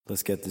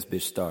Let's get this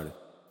bitch started.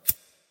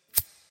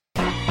 I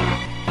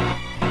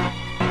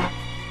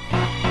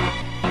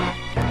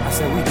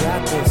said we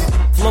got this.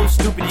 Flow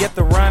stupid, yet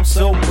the rhyme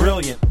so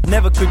brilliant.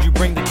 Never could you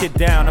bring the kid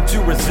down, I'm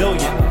too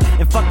resilient.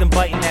 And fuck them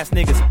biting ass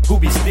niggas who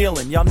be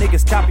stealing. Y'all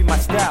niggas copy my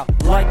style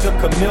like a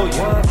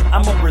chameleon.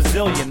 I'm a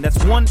Brazilian, that's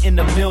one in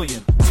a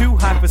million. Too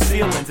high for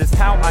ceilings, it's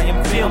how I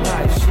am feeling.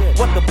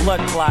 What the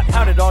blood clot?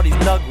 How did all these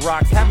nug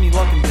rocks have me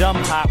looking dumb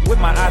hot with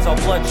my eyes all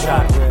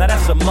bloodshot? Now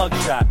that's a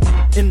mugshot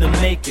in the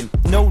making.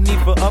 No need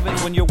for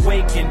ovens when you're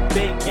waking,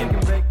 baking.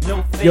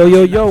 No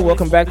Yo,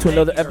 welcome back to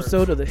another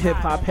episode of the Hip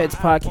Hop Heads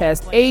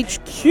Podcast,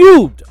 H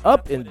Cubed,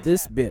 up in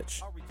this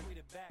bitch.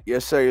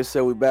 Yes, sir.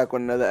 We back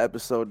with another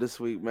episode this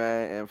week,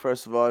 man. And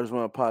first of all, I just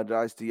want to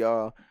apologize to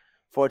y'all.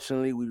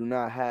 Fortunately, we do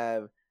not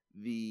have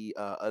the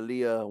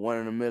Aaliyah 1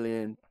 in a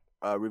Million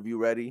review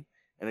ready.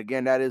 And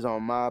again, that is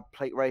on my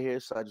plate right here.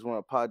 So I just want to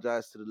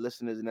apologize to the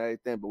listeners and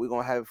everything. But we're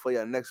going to have it for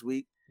y'all next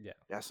week. Yeah.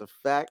 That's a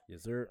fact.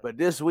 Yes, sir. But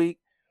this week,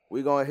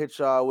 we're going to hit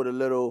y'all with a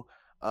little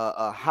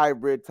a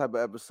hybrid type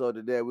of episode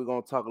today. We're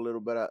going to talk a little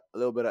bit of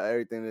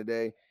everything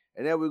today.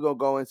 And then we're going to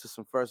go into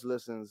some first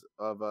listens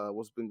of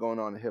what's been going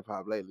on in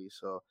hip-hop lately.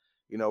 So,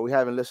 you know, we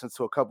haven't listened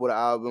to a couple of the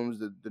albums,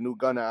 the new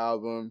Gunna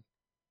album,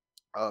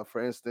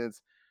 for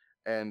instance.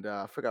 And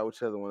I forgot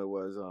which other one it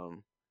was.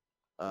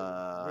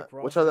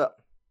 Which other?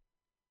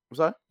 I'm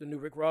sorry? The new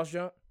Rick Ross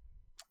joint?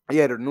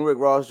 Yeah, the new Rick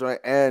Ross joint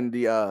and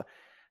the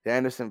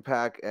Anderson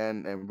 .Paak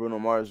and Bruno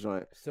Mars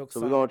joint. So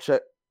we're going to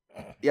check.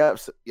 Yep.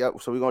 So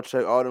we're going to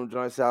check all them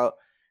joints out.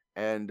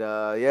 And,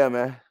 yeah,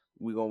 man,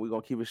 we're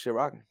gonna keep this shit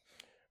rocking.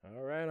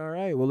 All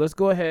right. Well, let's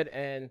go ahead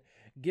and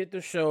get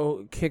the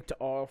show kicked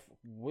off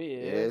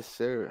with yes,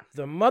 sir.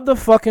 The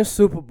motherfucking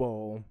Super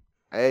Bowl.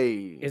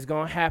 Hey, it's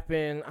gonna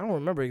happen. I don't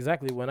remember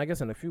exactly when. I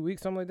guess in a few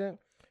weeks, something like that.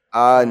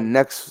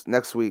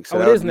 Next week. So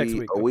it is next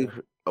week.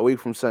 A week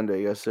from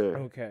Sunday. Yes, sir.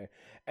 Okay,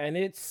 and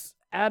it's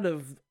out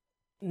of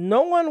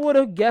no one would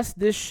have guessed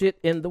this shit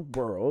in the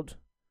world.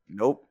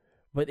 Nope.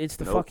 But it's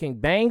the fucking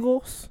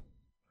Bengals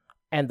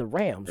and the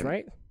Rams,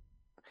 right?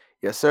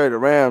 Yes, sir, the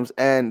Rams.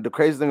 And the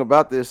crazy thing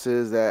about this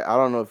is that I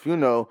don't know if you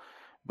know,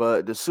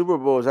 but the Super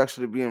Bowl is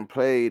actually being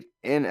played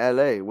in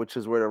LA, which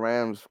is where the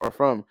Rams are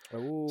from.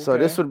 Ooh, okay. So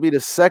this would be the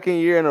second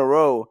year in a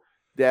row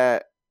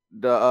that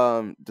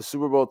the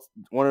Super Bowl,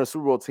 one of the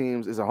Super Bowl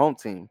teams is a home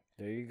team.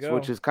 There you go. So,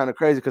 which is kind of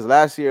crazy because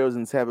last year it was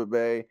in Tampa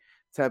Bay,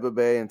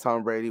 and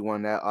Tom Brady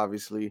won that,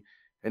 obviously.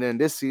 And then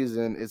this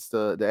season it's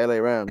the LA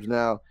Rams.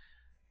 Now,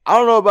 I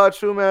don't know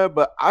about you, man,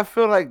 but I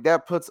feel like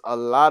that puts a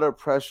lot of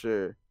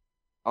pressure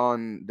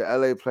on the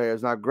LA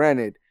players. Now,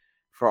 granted,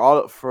 for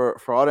all the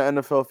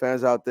NFL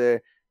fans out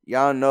there,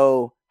 y'all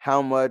know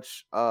how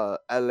much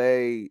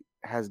LA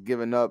has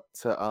given up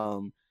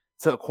to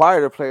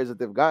acquire the players that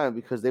they've gotten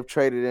because they've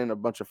traded in a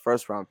bunch of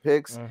first round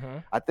picks. Mm-hmm.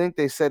 I think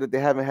they said that they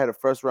haven't had a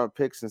first round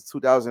pick since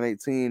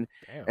 2018.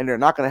 Damn. And they're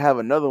not going to have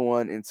another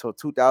one until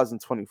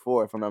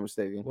 2024, if I'm not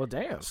mistaken. Well,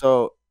 damn.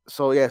 So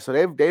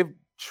they've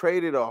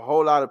traded a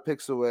whole lot of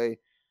picks away.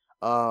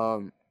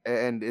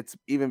 And it's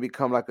even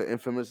become like an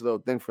infamous little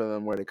thing for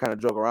them where they kind of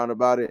joke around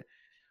about it.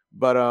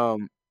 But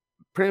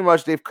pretty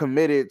much they've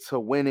committed to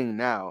winning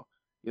now.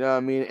 You know what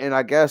I mean? And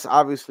I guess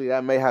obviously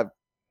that may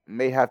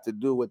have to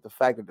do with the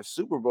fact that the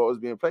Super Bowl is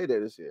being played there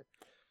this year.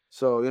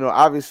 So, you know,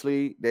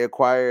 obviously they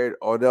acquired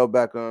Odell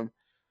Beckham.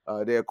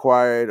 They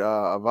acquired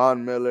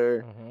Von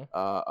Miller,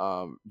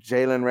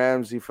 Jalen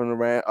Ramsey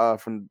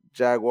from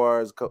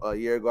Jaguars a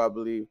year ago, I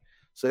believe.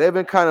 So they've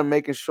been kind of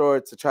making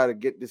sure to try to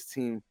get this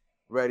team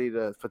ready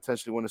to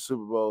potentially win the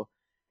Super Bowl.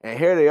 And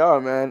here they are,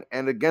 man.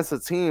 And against a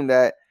team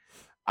that,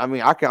 I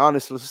mean, I can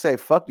honestly say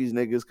fuck these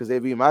niggas because they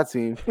beat my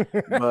team.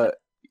 But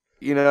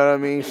you know what I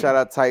mean? Shout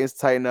out Titans,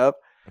 tighten up.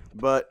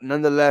 But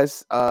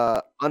nonetheless,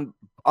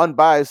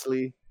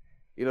 unbiasedly,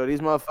 you know,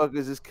 these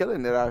motherfuckers is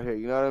killing it out here.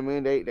 You know what I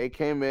mean? They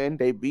came in,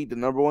 they beat the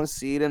number one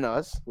seed in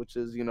us, which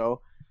is, you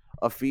know,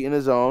 a feat in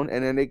his own.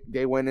 And then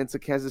they went into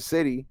Kansas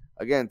City.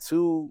 Again,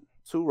 two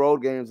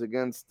road games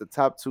against the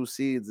top two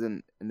seeds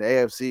in the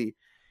AFC.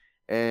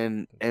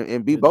 And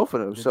beat both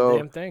of them. So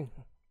damn thing.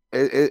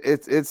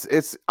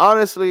 It's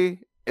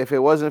honestly, if it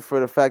wasn't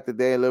for the fact that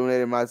they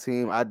eliminated my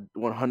team, I'd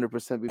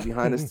 100% be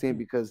behind this team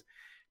because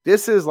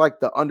this is like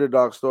the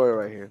underdog story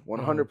right here.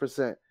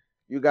 100%.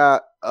 You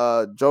got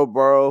Joe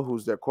Burrow,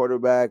 who's their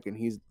quarterback, and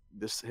he's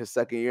his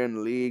second year in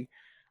the league.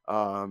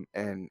 And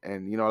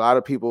you know, a lot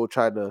of people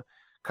tried to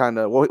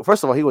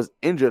first of all, he was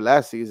injured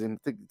last season. I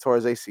think he tore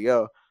his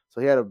ACL,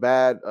 so he had a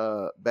bad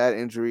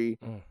injury.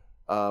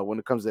 When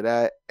it comes to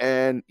that.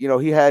 And, you know,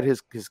 he had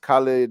his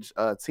college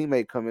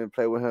teammate come in and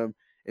play with him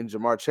in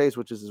Jamar Chase,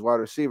 which is his wide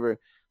receiver.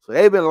 So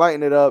they've been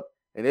lighting it up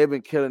and they've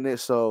been killing it.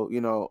 So,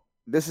 you know,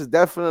 this is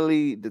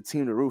definitely the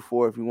team to root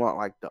for if you want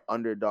like the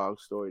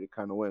underdog story to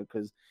kind of win.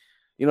 Because,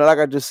 you know, like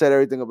I just said,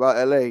 everything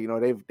about LA, you know,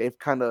 they've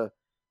kind of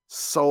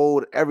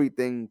sold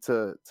everything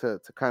to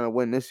kind of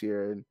win this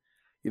year. And,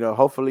 you know,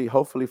 hopefully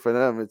for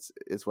them,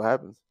 it's what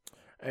happens.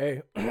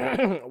 Hey,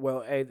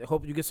 well, hey,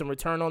 hope you get some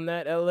return on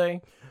that, LA.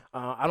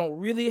 I don't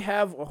really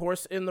have a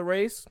horse in the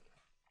race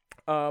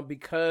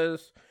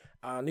because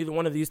Neither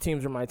one of these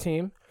teams are my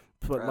team.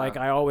 But like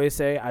I always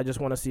say, I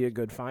just want to see a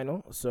good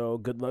final. So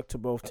good luck to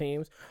both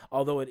teams.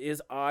 Although it is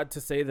odd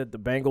to say that the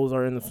Bengals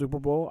are in the Super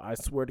Bowl. I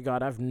swear to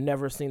God, I've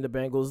never seen the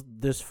Bengals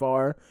this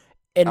far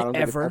and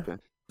ever.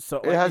 So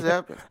it has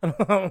happened. I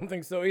don't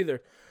think so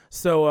either.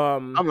 So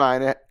I'm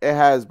lying. It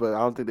has, but I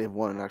don't think they've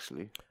won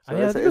actually. So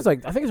I think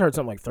it's heard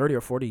something like 30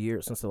 or 40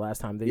 years since the last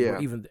time they were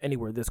even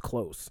anywhere this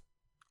close.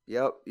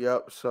 Yep.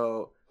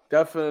 So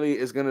definitely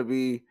it's gonna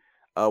be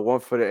one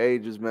for the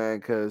ages, man.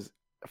 Because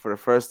for the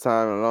first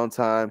time in a long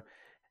time,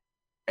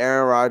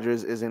 Aaron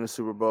Rodgers is in the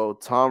Super Bowl.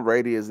 Tom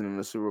Brady isn't in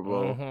the Super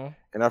Bowl,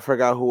 and I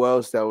forgot who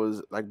else that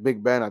was. Like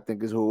Big Ben, I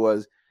think is who it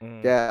was.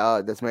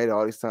 That's made it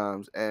all these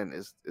times, and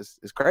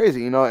it's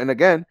crazy, you know. And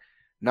again,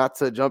 not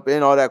to jump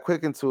in all that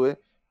quick into it,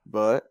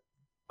 but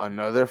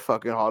another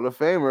fucking Hall of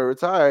Famer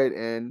retired,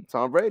 and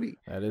Tom Brady.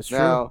 That is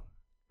true.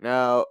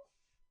 Now,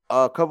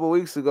 a couple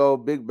weeks ago,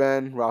 Big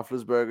Ben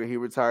Roethlisberger, he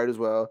retired as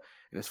well,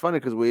 and it's funny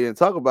because we didn't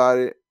talk about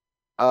it.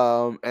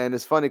 And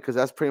it's funny because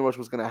that's pretty much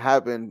what's gonna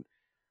happen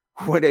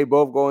when they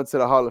both go into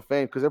the Hall of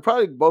Fame, because they're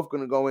probably both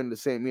gonna go in the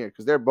same year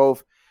because they're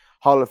both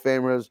Hall of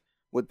Famers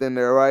within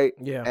their right.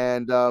 Yeah.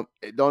 And the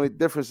only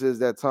difference is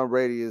that Tom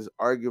Brady is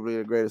arguably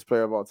the greatest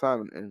player of all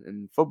time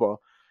in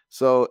football.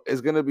 So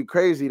it's gonna be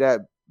crazy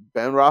that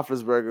Ben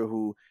Roethlisberger,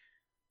 who,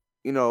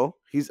 you know,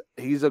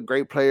 he's a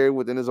great player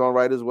within his own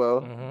right as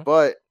well,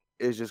 but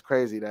it's just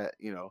crazy that,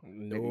 you know,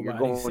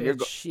 nobody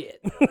said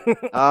shit.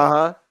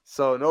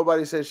 So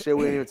nobody said shit.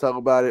 We didn't even talk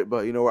about it,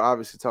 but you know, we're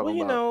obviously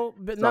talking about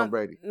Tom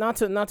Brady. Not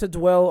to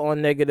dwell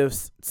on negative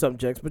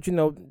subjects, but you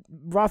know,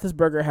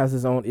 Roethlisberger has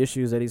his own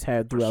issues that he's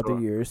had throughout the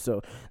years,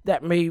 so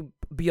that may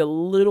be a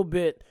little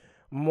bit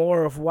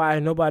more of why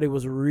nobody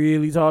was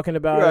really talking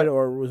about it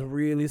or was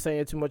really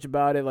saying too much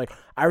about it. Like,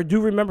 I do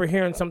remember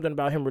hearing something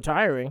about him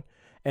retiring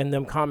and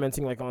them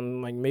commenting like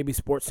on like maybe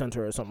Sports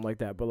Center or something like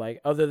that. But like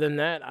other than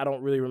that, I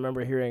don't really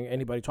remember hearing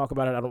anybody talk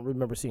about it. I don't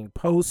remember seeing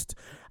posts.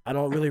 I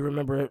don't really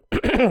remember,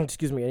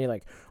 excuse me, any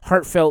like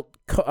heartfelt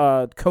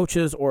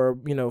coaches or,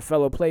 you know,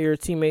 fellow players,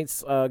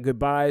 teammates,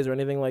 goodbyes or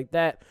anything like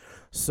that.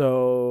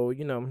 So,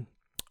 you know,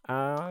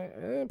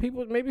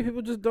 maybe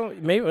people just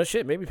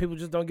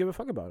don't give a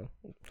fuck about him.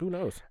 Who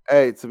knows?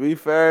 Hey, to be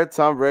fair,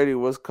 Tom Brady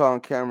was caught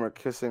on camera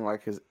kissing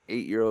like his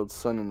 8-year-old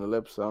son in the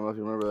lips. I don't know if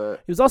you remember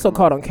that. He was also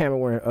caught on camera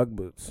wearing UGG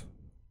boots.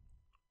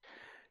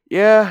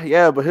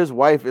 Yeah, but his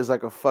wife is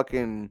like a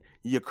fucking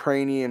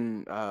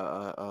Ukrainian.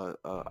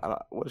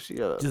 What is she?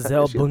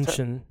 Gisele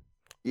Bündchen.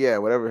 Yeah,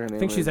 whatever her name is. I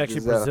think she's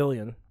actually Giselle.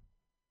 Brazilian.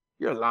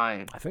 You're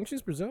lying. I think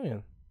she's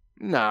Brazilian.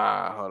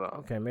 Nah, hold on.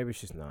 Okay, maybe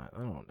she's not. I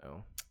don't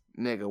know.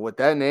 Nigga, with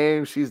that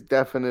name, she's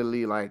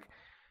definitely like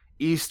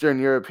Eastern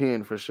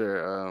European for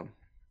sure.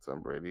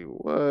 Tom Brady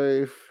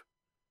wife.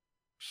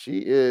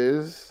 She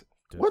is.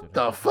 What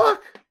the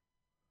fuck?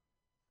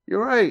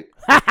 You're right.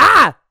 Ha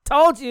ha!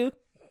 Told you.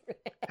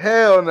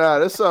 Hell nah,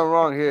 there's something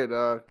wrong here,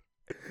 dog.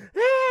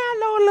 I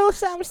know a little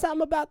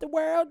something about the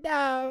world,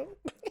 dog.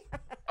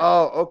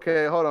 Oh,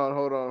 okay. Hold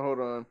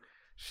on.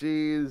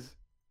 She's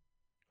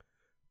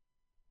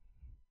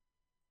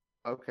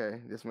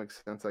okay. This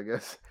makes sense, I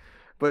guess.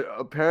 But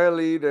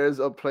apparently, there's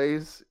a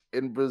place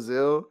in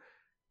Brazil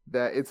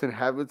that its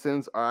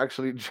inhabitants are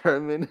actually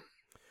German.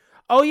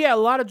 Oh yeah, a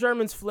lot of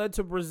Germans fled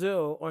to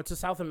Brazil or to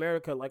South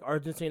America, like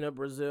Argentina,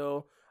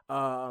 Brazil,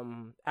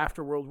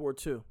 after World War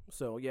II.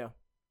 So yeah,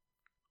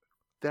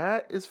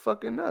 that is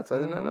fucking nuts. I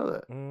did not know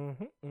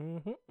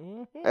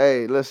that.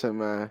 Hey, listen,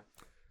 man.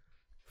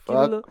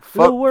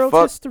 Fuck world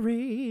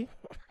history.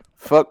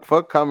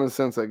 Fuck common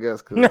sense, I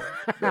guess.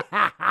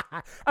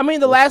 I mean,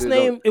 the last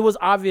name, it was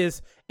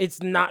obvious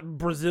it's not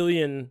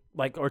Brazilian,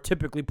 like, or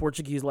typically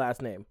Portuguese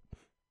last name.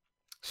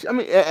 I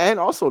mean, and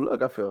also,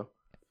 look, I feel.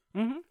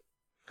 You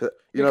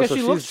know,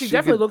 so she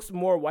definitely looks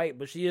more white,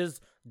 but she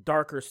is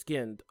darker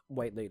skinned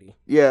white lady.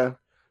 Yeah.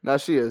 No,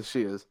 she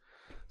is.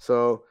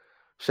 So,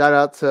 shout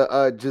out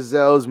to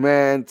Giselle's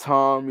man,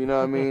 Tom, you know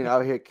what I mean?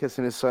 Out here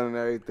kissing his son and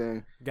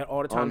everything. Got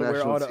all the time to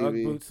wear all the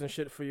UGG boots and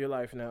shit for your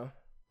life now.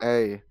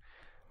 Hey,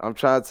 I'm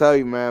trying to tell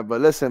you, man.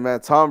 But listen,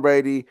 man, Tom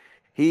Brady,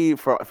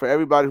 for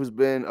everybody who's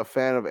been a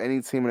fan of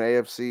any team in the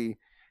AFC,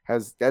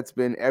 that's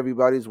been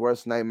everybody's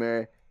worst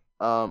nightmare.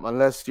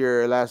 Unless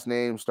your last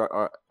name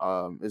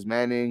is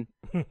Manning,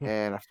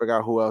 and I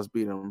forgot who else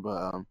beat him.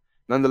 But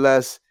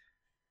nonetheless,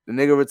 the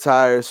nigga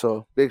retired.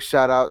 So big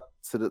shout out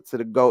to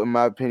the GOAT, in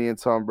my opinion,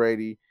 Tom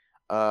Brady.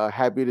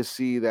 Happy to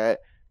see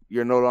that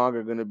you're no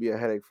longer going to be a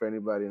headache for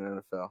anybody in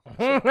the NFL.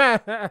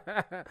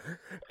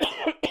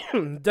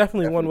 So.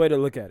 Definitely one way to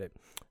look at it.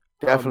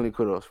 Definitely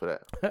kudos for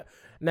that.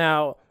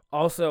 Now,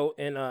 also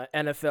in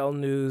NFL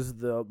news,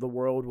 the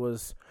world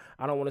was,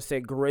 I don't want to say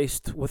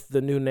graced with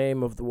the new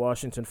name of the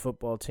Washington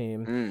football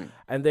team,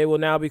 and they will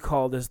now be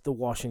called as the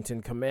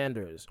Washington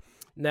Commanders.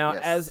 Now,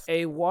 as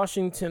a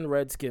Washington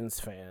Redskins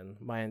fan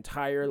my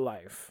entire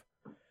life,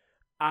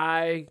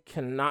 I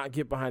cannot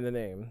get behind the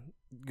name.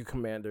 the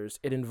Commanders.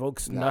 It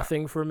invokes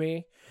nothing for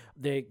me.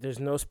 There's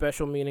no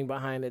special meaning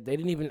behind it. They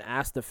didn't even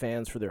ask the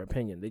fans for their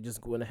opinion. They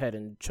just went ahead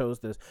and chose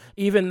this.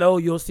 Even though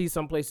you'll see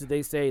some places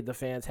they say the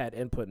fans had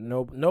input.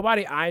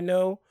 Nobody I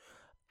know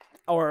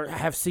or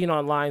have seen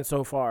online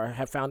so far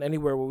have found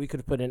anywhere where we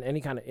could put in any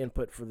kind of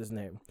input for this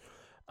name.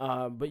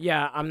 But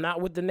yeah, I'm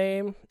not with the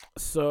name.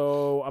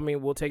 So, I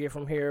mean, we'll take it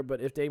from here. But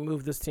if they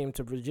move this team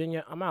to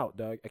Virginia, I'm out,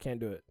 dog. I can't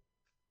do it.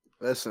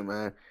 Listen,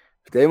 man.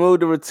 If they move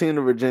the team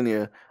to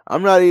Virginia,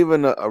 I'm not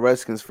even a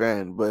Redskins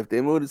fan, but if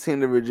they move the team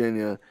to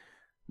Virginia,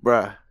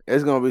 bruh,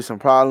 there's going to be some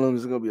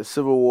problems. There's going to be a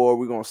civil war.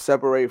 We're going to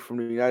separate from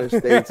the United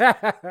States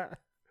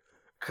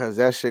because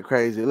that shit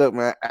crazy. Look,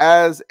 man,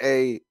 as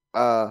a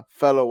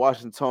fellow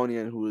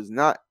Washingtonian who is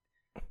not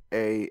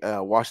a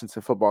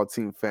Washington football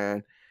team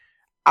fan,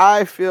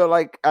 I feel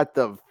like at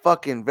the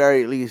fucking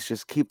very least,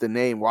 just keep the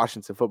name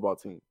Washington football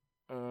team.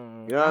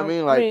 You know what I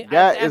mean? Like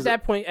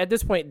at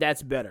this point,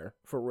 that's better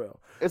for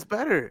real. It's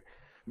better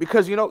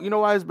because you know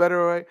why it's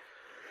better, right?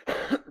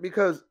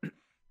 Because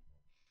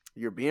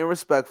you're being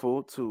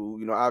respectful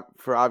to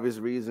for obvious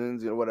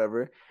reasons,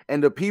 whatever.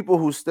 And the people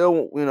who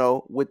still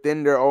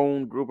within their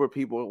own group of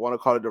people want to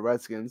call it the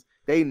Redskins,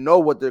 they know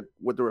what they're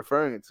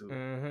referring it to.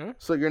 Mm-hmm.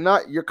 So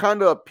you're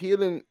kind of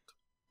appeasing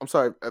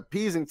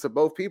to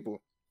both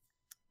people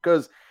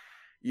because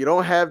you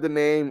don't have the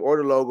name or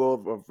the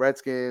logo of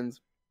Redskins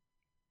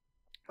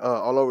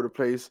all over the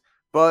place.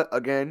 But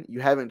again, you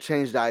haven't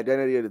changed the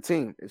identity of the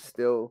team. It's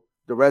still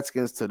the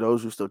Redskins to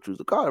those who still choose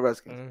to call it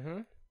Redskins. Mm-hmm.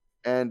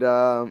 And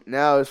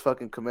now it's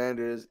fucking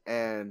Commanders,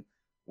 and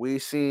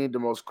we've seen the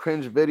most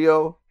cringe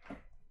video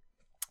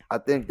I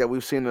think that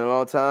we've seen in a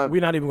long time.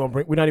 We're not even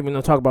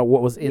gonna talk about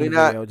what was in the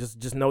video.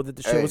 Just know that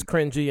the shit was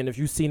cringy, and if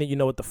you've seen it, you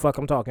know what the fuck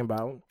I'm talking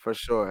about. For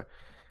sure.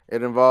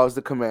 It involves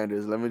the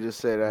Commanders. Let me just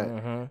say that.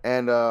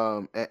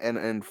 Mm-hmm.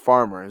 And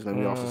farmers. Let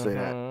me also say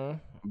that.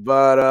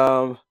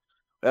 But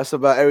that's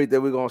about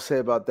everything we're gonna say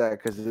about that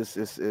because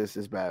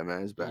it's bad,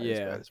 man. It's bad.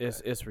 Yeah,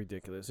 it's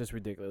ridiculous. It's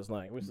ridiculous.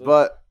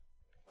 But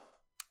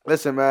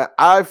listen, man,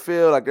 I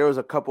feel like there was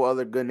a couple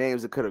other good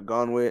names that could have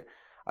gone with.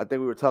 I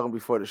think we were talking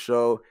before the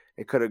show.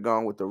 It could have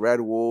gone with the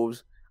Red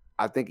Wolves.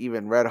 I think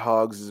even Red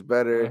Hogs is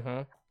better.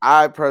 Mm-hmm.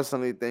 I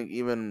personally think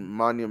even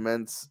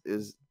Monuments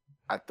is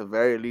at the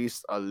very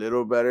least a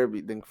little better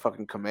than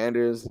fucking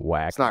Commanders.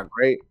 Whack. It's not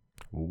great.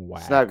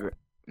 Whack. It's not great.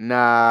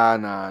 Nah.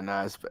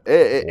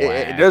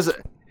 There's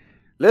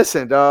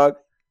listen, dog.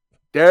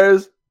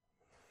 There's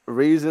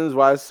reasons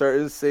why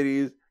certain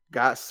cities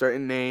got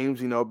certain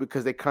names,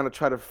 because they kind of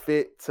try to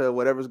fit to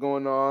whatever's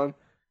going on.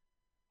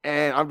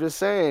 And I'm just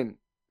saying,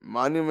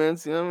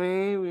 Monuments, you know what I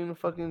mean? We're in the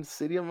fucking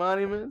city of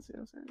monuments, you know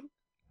what I'm saying?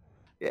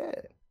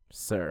 Yeah.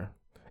 Sir,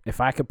 if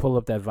I could pull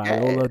up that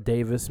Viola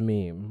Davis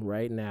meme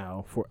right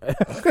now for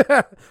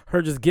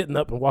her just getting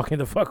up and walking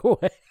the fuck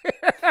away.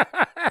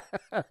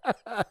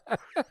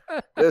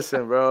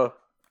 Listen, bro.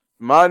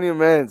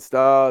 Monuments,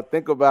 dog.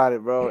 Think about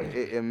it, bro.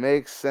 It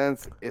makes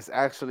sense. It's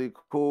actually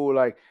cool.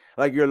 Like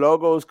your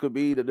logos could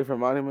be the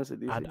different monuments of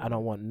DC. I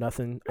don't want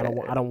nothing. I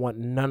don't want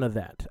none of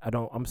that.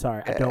 I'm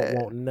sorry. I don't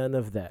want none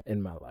of that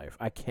in my life.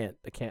 I can't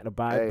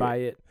abide by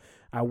it.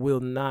 I will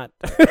not.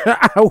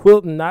 I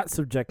will not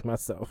subject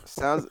myself.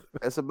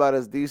 It's about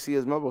as DC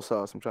as Mumbo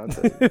Sauce. I'm trying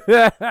to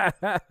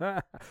tell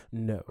you.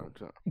 No.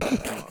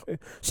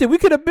 Shit, we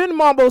could have been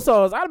Mambo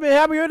Sauce. I'd have been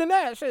happier than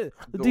that. Shit,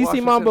 the DC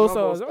Washington Mambo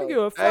Sauce. I don't give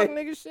a fuck, Hey.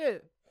 nigga.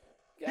 Shit.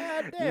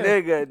 God damn.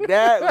 Nigga,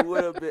 that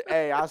would have been.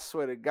 Hey, I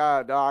swear to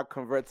God, dog, I'd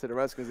convert to the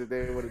Redskins if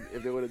they would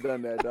have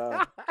done that,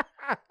 dog.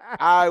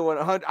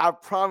 I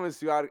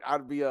promise you,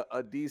 I'd be a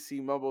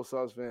DC Mumbo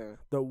Sauce fan.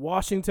 The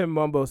Washington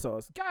Mumbo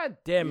Sauce. God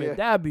damn it, Yeah.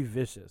 that'd be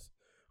vicious.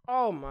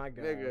 Oh my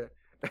god. Nigga.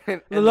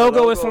 The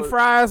logo is some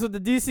fries with the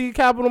DC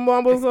Capital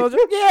Mumbo Sauce.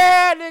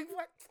 Yeah, nigga.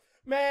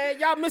 Man,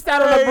 y'all missed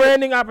out on a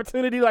branding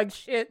opportunity like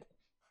shit.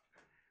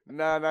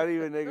 Nah, not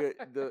even, nigga.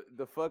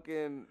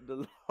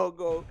 The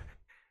logo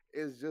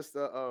is just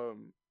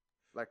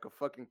like a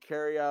fucking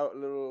carry out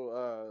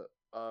little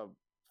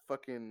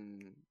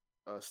fucking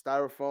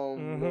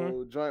styrofoam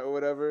little joint or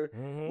whatever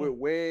with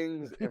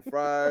wings and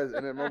fries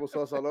and then mumbo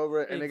sauce all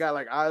over it, and they got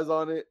like eyes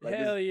on it. Like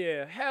Hell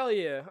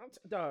yeah.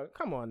 Dog,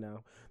 come on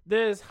now.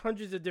 There's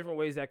hundreds of different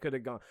ways that could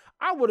have gone.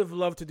 I would have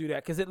loved to do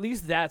that because at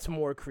least that's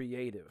more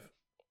creative.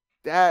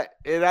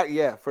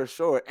 Yeah, for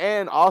sure.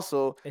 And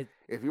also,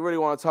 if you really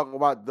want to talk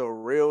about the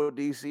real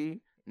DC,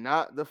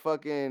 not the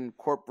fucking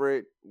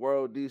corporate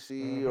world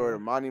DC or the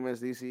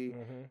Monuments DC,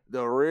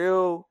 the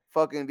real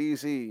fucking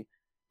DC,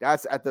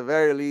 that's at the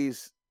very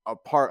least a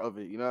part of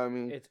it. You know what I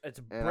mean? It's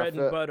bread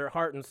and butter,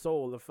 heart and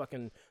soul of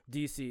fucking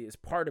DC is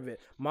part of it.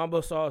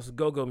 Mambo Sauce,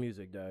 go-go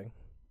music, dog.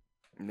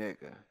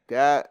 Nigga,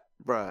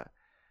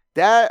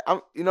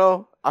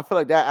 I feel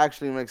like that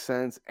actually makes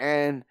sense.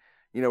 And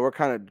we're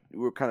kind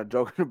of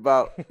joking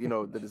about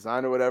the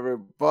design or whatever,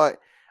 but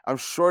I'm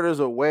sure there's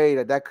a way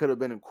that could have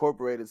been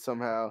incorporated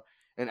somehow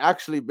and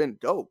actually been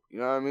dope. You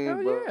know what I mean?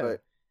 Hell yeah.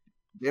 But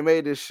they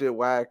made this shit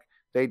whack.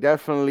 They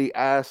definitely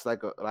asked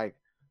like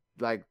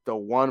the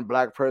one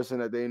black person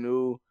that they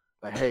knew,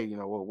 like, hey,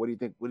 what do you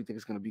think? What do you think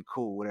is gonna be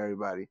cool with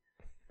everybody?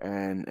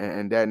 and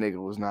that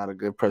nigga was not a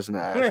good person to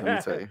ask. Let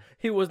me tell you,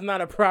 he was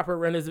not a proper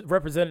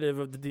representative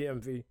of the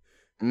DMV.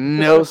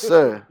 No,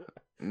 sir,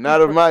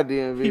 not of my He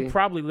DMV.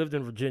 probably lived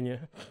in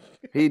Virginia.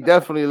 He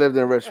definitely lived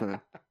in Richmond.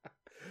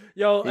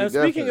 Yo, He and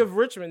speaking definitely- of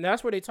Richmond,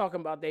 that's where they talking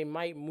about they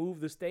might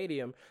move the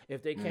stadium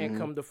if they can't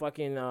come to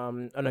fucking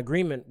an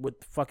agreement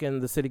with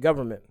fucking the city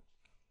government.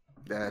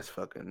 That's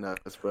fucking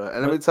nuts, bro.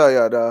 And let me tell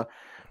y'all, though,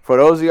 for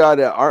those of y'all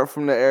that aren't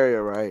from the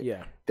area, right?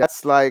 Yeah.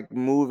 That's like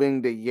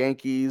moving the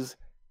Yankees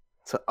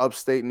to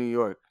upstate New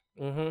York.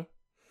 Mm-hmm.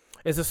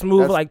 It's a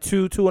smooth That's- like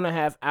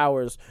 2.5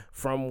 hours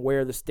from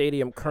where the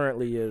stadium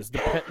currently is,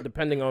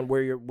 depending on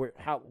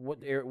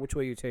which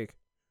way you take.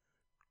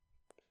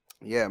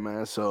 Yeah,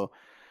 man. So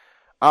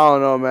I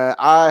don't know, man.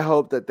 I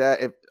hope that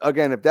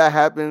if that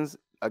happens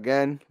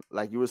again,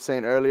 like you were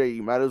saying earlier,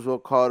 you might as well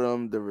call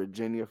them the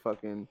Virginia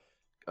fucking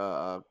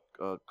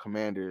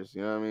Commanders.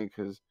 You know what I mean?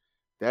 Because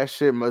that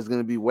shit was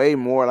gonna be way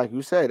more, like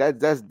you said.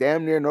 That's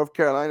damn near North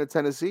Carolina,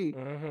 Tennessee.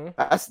 Mm-hmm.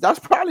 That's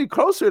probably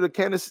closer to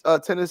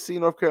Tennessee,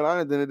 North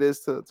Carolina than it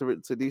is to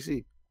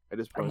DC at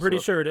this point. I'm pretty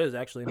So- sure it is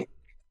actually.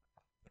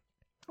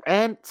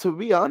 And to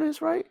be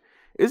honest, right?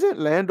 Isn't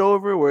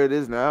Landover where it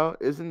is now?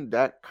 Isn't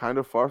that kind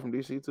of far from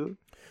DC too?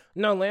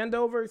 No,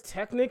 Landover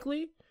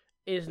technically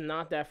is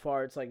not that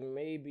far. It's like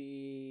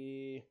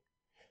maybe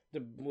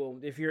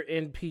if you're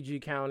in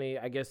PG County,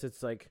 I guess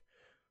it's like,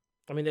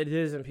 I mean, it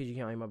is in PG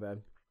County. My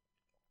bad.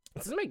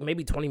 It's like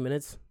maybe 20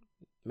 minutes,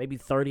 maybe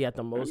 30 at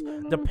the most,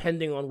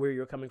 depending on where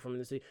you're coming from in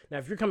the city. Now,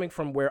 if you're coming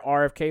from where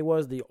RFK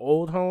was, the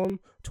old home,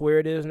 to where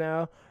it is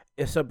now,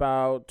 it's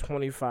about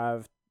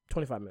 25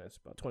 minutes,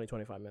 about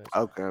 25 minutes,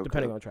 Okay.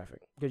 depending on traffic.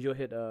 Because you'll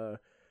hit,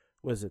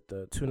 was it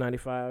the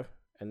 295,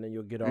 and then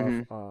you'll get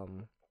off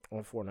on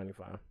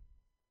 495.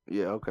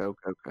 Yeah. Okay.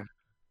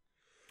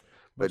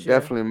 But yeah.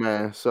 definitely,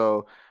 man.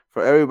 So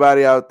for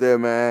everybody out there,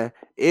 man,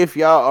 if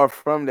y'all are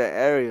from the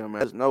area,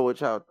 man, just know what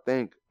y'all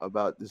think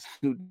about this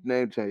new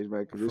name change,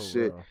 man. Because this For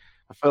shit, real.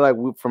 I feel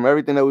like from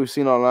everything that we've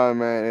seen online,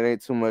 man, it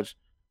ain't too much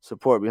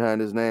support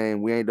behind this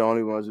name. We ain't the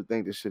only ones who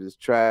think this shit is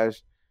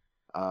trash.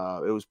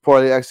 It was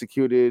poorly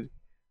executed,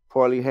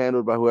 poorly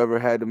handled by whoever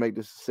had to make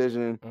this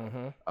decision.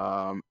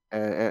 Mm-hmm.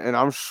 And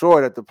I'm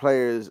sure that the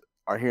players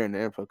are hearing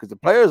the input because the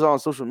players are on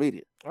social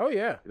media. Oh,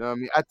 yeah. You know what I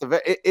mean? At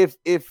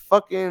if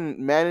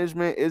fucking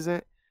management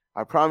isn't,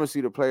 I promise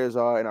you the players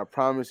are, and I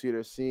promise you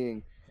they're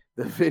seeing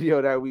the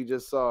video that we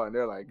just saw, and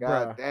they're like,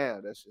 God Bruh.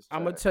 damn, that's just.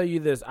 I'm going to tell you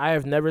this. I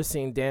have never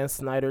seen Dan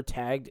Snyder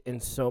tagged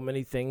in so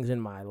many things in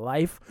my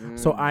life,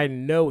 so I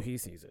know he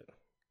sees it.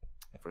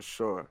 For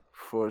sure.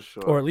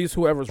 Or at least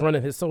whoever's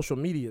running his social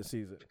media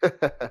sees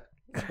it.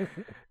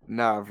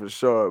 Nah, for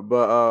sure.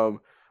 But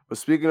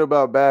speaking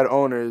about bad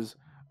owners,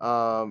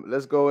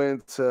 let's go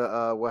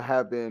into what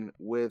happened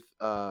with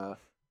the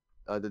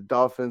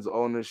Dolphins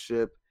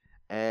ownership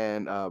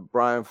and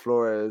Brian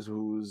Flores,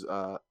 who's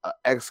an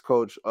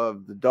ex-coach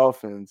of the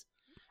Dolphins.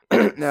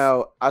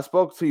 Now, I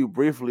spoke to you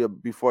briefly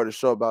before the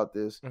show about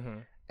this, Mm-hmm.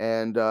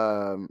 and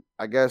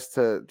I guess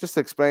to just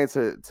explain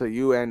to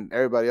you and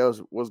everybody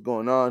else what's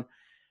going on.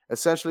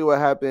 Essentially, what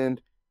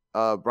happened?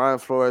 Brian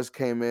Flores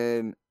came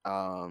in.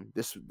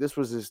 This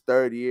was his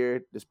third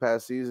year this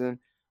past season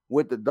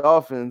with the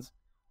Dolphins,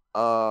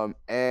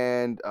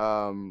 and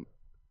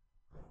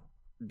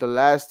the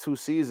last two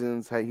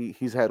seasons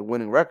he's had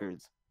winning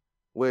records,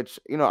 which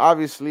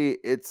obviously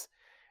it's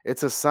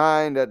a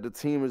sign that the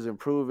team is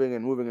improving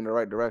and moving in the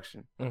right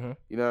direction. Mm-hmm.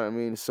 You know what I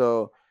mean?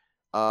 So,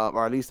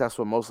 or at least that's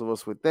what most of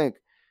us would think.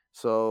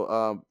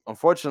 So,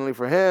 unfortunately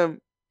for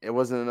him, it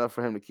wasn't enough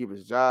for him to keep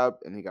his job,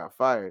 and he got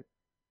fired.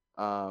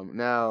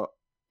 Now,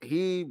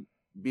 he,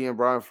 being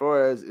Brian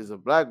Flores, is a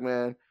black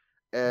man,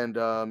 and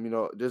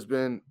there's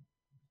been,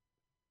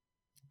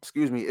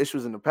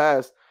 issues in the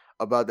past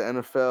about the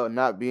NFL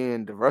not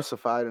being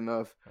diversified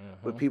enough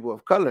with people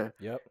of color.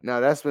 Yep. Now,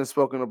 that's been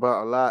spoken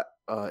about a lot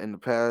in the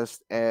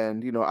past,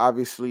 and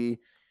obviously,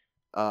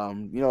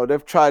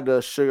 they've tried to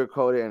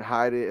sugarcoat it and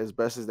hide it as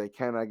best as they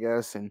can, I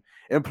guess, and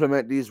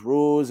implement these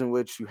rules in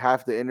which you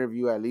have to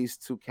interview at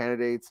least two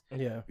candidates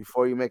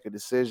before you make a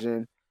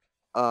decision.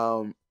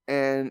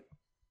 And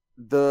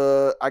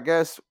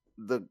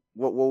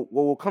what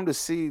we'll come to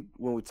see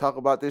when we talk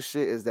about this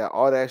shit is that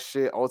all that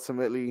shit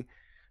ultimately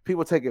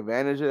people take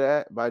advantage of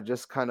that by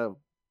just kind of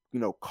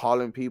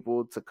calling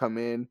people to come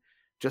in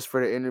just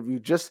for the interview,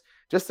 just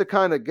to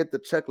kind of get the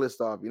checklist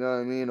off, you know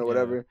what I mean, or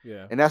whatever.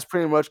 Yeah. And that's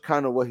pretty much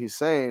kind of what he's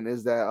saying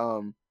is that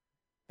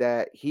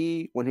that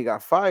when he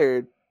got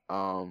fired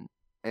and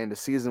the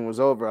season was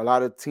over, a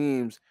lot of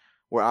teams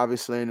were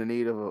obviously in the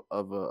need of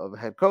a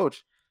head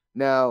coach.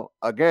 Now,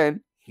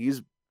 again,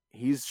 he's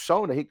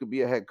shown that he could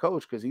be a head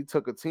coach because he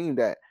took a team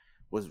that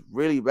was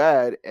really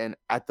bad and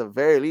at the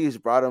very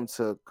least brought them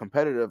to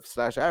competitive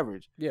 /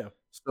 average. Yeah.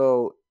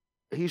 So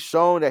he's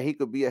shown that he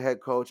could be a head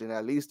coach and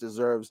at least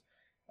deserves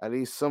at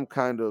least some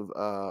kind of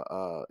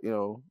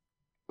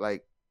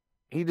like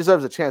he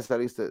deserves a chance at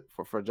least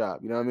for a job.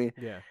 You know what I mean?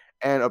 Yeah.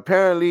 And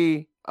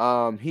apparently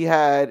he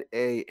had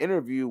a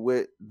interview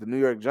with the New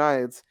York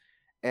Giants,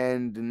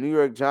 and the New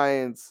York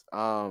Giants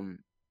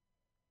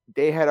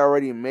they had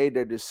already made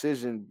their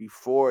decision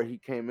before he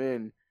came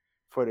in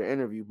for the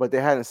interview, but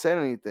they hadn't said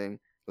anything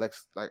like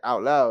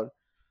out loud,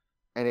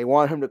 and they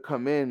want him to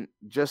come in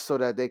just so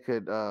that they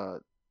could, I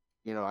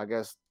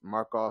guess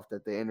mark off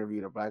that they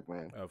interviewed a black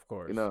man. Of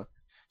course.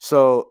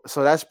 So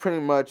that's pretty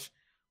much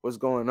what's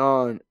going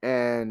on,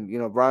 and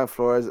Brian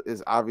Flores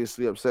is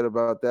obviously upset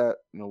about that.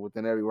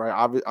 Within every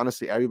right,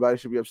 honestly, everybody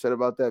should be upset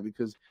about that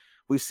because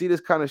we see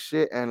this kind of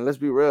shit, and let's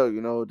be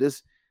real,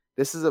 this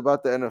is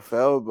about the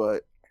NFL,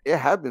 but it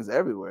happens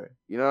everywhere.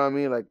 You know what I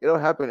mean? Like it'll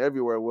happen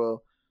everywhere.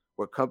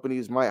 Where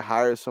companies might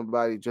hire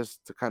somebody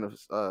just to kind of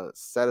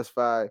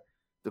satisfy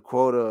the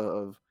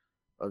quota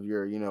of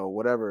your,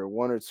 whatever,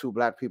 1 or 2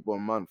 black people a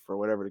month or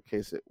whatever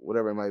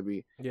whatever it might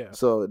be. Yeah.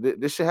 So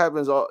this shit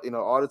happens all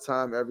the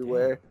time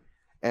everywhere.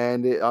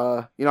 Damn. And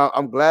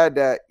I'm glad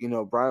that,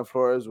 Brian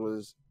Flores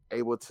was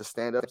able to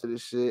stand up to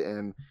this shit,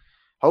 and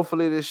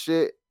hopefully this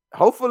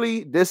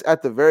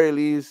at the very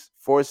least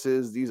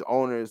forces these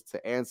owners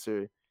to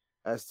answer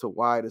as to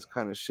why this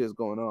kind of shit is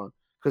going on.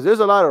 Because there's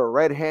a lot of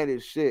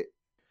red-handed shit,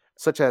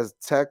 such as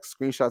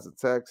screenshots of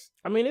text.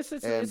 I mean, it's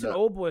an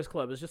old boys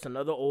club. It's just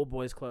another old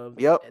boys club.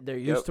 Yep. They're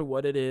used to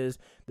what it is.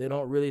 They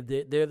don't really.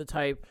 They're the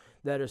type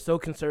that are so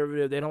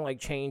conservative. They don't like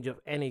change of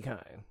any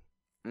kind.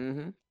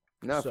 Mm-hmm.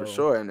 No, for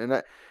sure.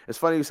 And it's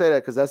funny you say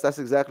that because that's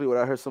exactly what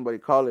I heard somebody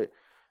call it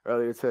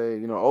earlier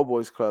today. Old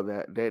boys club.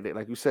 That they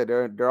like you said,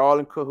 they're all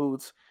in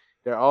cahoots.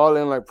 They're all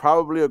in like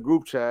probably a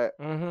group chat,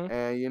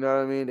 and you know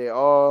what I mean. They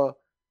all.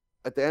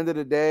 At the end of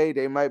the day,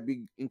 they might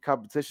be in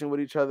competition with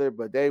each other,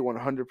 but they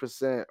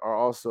 100% are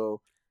also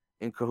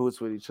in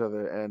cahoots with each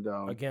other and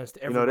against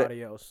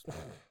everybody else.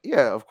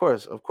 Yeah, of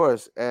course,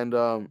 and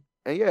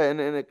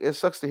it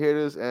sucks to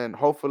hear this, and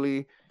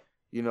hopefully,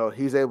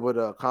 he's able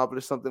to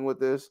accomplish something with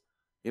this.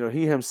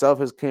 He himself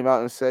has came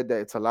out and said that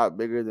it's a lot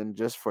bigger than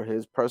just for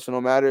his personal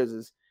matters.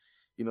 It's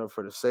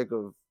for the sake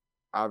of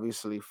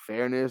obviously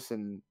fairness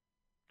and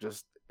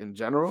just in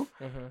general.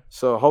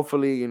 So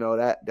hopefully,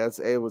 that's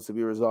able to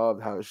be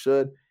resolved how it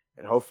should.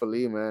 And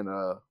hopefully, man,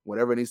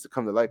 whatever needs to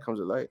come to light comes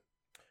to light.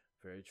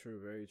 Very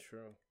true. Very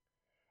true.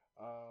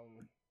 All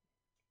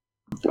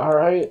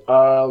right.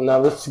 Now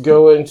let's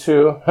go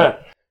into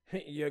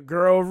your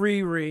girl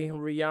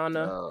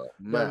Rihanna.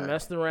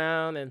 Messed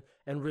around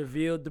and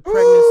revealed the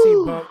pregnancy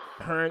bump.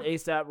 Her and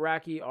A$AP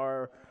Rocky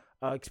are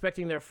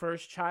expecting their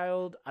first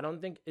child. I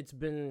don't think it's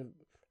been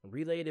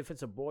relayed if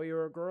it's a boy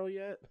or a girl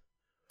yet.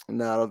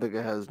 No, I don't think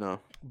it has. No,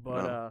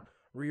 but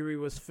Riri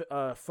was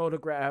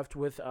photographed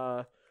with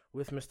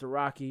Mr.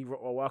 Rocky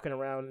walking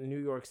around New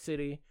York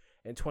City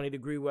in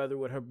 20-degree weather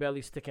with her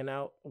belly sticking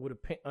out with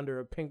under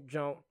a pink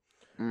jump.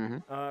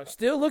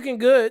 Still looking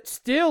good.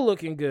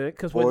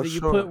 Because whether you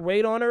put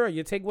weight on her or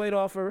you take weight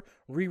off her,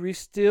 Riri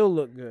still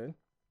look good.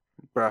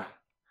 Bruh,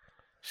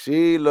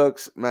 she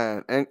looks,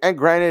 man. And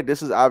granted,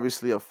 this is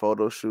obviously a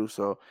photo shoot,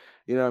 so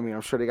you know what I mean. I'm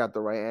sure they got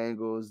the right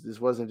angles. This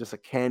wasn't just a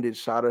candid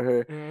shot of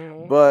her,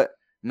 but.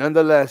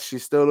 Nonetheless, she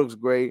still looks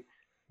great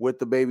with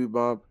the baby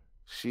bump.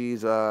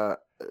 She's,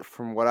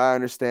 from what I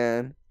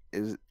understand,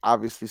 is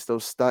obviously still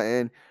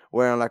stunting,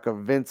 wearing like a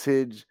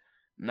vintage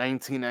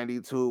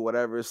 1992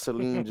 whatever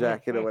Celine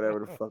jacket or whatever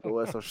the fuck it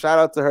was. So shout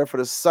out to her for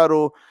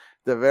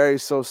the very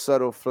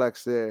subtle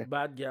flex there.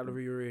 Bad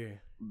gallery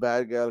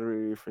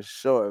for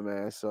sure,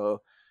 man.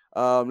 So,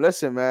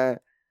 listen, man.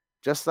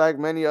 Just like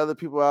many other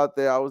people out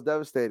there, I was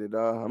devastated.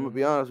 I'm gonna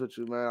be honest with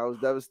you, man. I was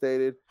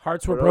devastated.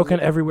 Hearts were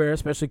broken everywhere,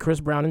 especially Chris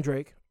Brown and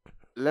Drake.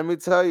 Let me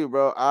tell you,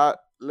 bro.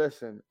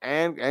 Listen,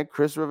 and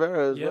Chris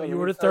Rivera. Yeah, you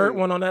were the third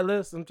one on that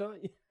list. I'm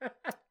telling you.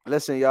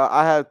 Listen, y'all.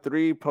 I have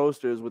 3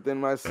 posters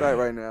within my sight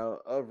right now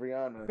of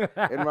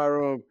Rihanna in my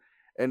room,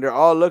 and they're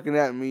all looking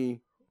at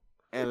me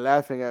and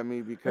laughing at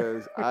me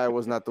because I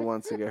was not the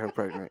one to get her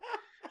pregnant.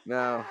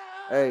 Now,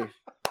 hey.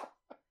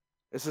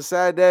 It's a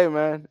sad day,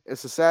 man.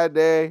 It's a sad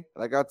day.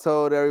 Like I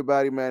told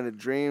everybody, man, the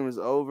dream is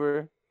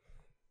over.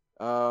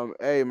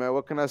 Hey, man,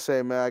 what can I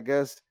say, man? I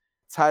guess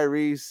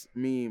Tyrese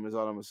meme is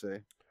all I'm gonna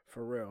say.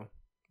 For real.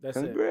 That's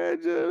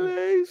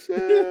Congratulations.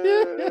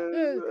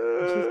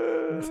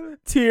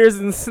 Tears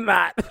and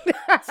snot.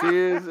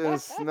 Tears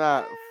and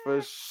snot, for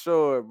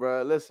sure,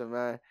 bro. Listen,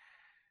 man.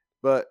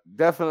 But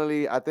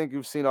definitely, I think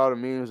you've seen all the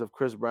memes of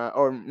Chris Brown.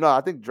 Or no,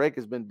 I think Drake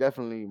has been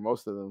definitely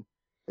most of them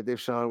that they've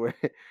shown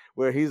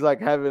where he's like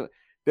having.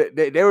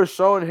 They were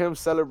showing him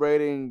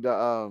celebrating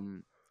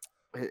the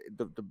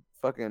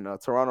fucking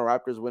Toronto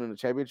Raptors winning the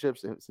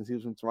championships since he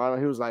was from Toronto.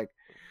 He was like,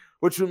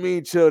 "What you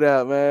mean, chilled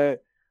out, man?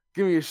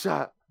 Give me a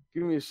shot.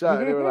 And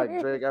they were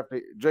like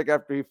Drake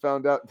after he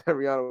found out that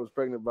Rihanna was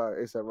pregnant by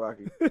A$AP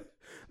Rocky.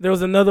 There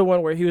was another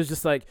one where he was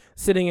just like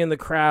sitting in the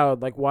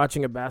crowd, like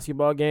watching a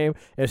basketball game,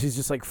 and she's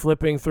just like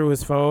flipping through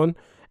his phone.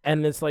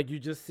 And it's like you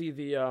just see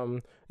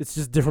it's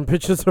just different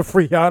pictures of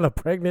Rihanna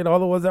pregnant, all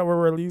the ones that were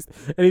released,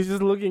 and he's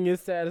just looking as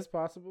sad as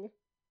possible.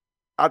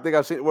 I think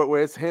I've seen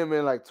where it's him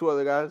and like 2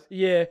 other guys.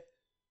 Yeah,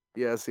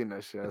 I've seen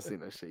that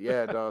shit.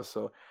 Yeah, dog.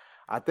 So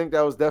I think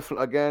that was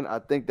definitely, again, I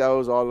think that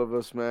was all of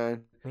us,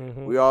 man.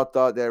 We all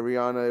thought that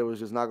Rihanna, it was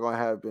just not gonna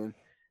happen.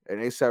 And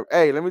A$AP,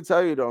 hey, let me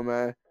tell you though,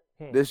 man,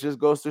 This just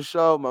goes to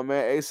show, my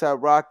man ASAP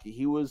Rocky,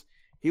 he was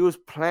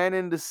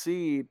planting the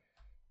seed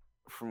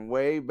from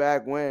way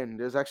back when.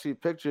 There's actually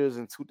pictures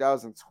in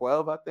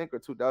 2012, I think, or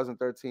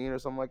 2013 or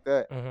something like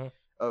that,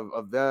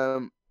 of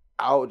them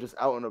out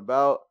and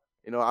about.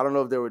 You know, I don't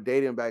know if they were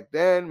dating back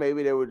then.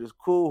 Maybe they were just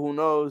cool. Who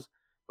knows?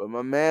 But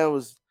my man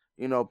was,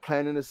 you know,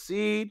 planting a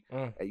seed,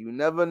 and you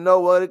never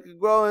know what it could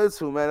grow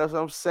into, man. That's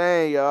what I'm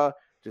saying, y'all.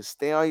 Just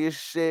stay on your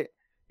shit.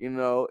 You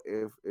know,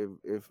 if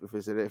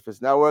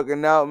it's not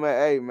working out, man,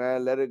 hey,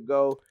 man, let it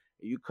go.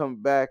 You come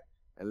back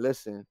and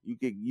listen. You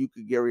could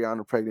get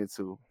Rihanna pregnant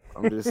too.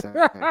 I'm just saying.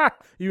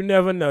 You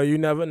never know. You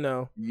never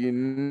know. You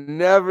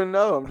never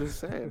know. I'm just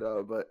saying,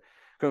 though. But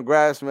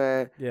congrats,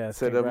 man. Yeah,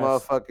 to the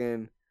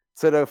motherfucking.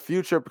 To the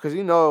future, because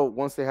you know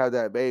once they have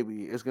that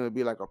baby, it's gonna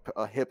be like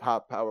a hip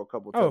hop power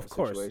couple type of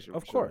situation.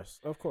 Of course.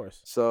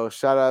 So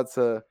shout out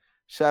to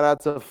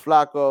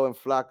Flacco and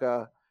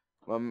Flocka,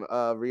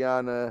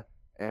 Rihanna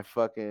and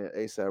fucking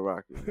ASAP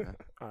Rocky. Man.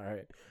 All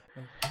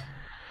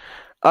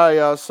right,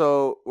 y'all.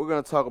 So we're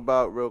gonna talk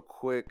about real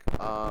quick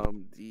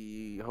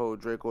the whole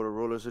Draco the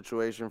Ruler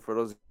situation. For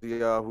those of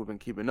y'all who've been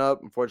keeping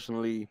up,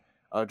 unfortunately,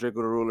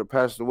 Draco the Ruler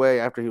passed away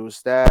after he was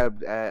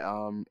stabbed at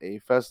a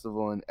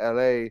festival in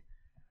LA.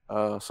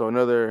 So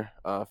another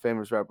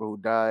famous rapper who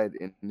died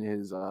in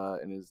his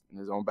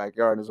own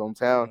backyard, in his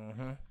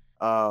hometown.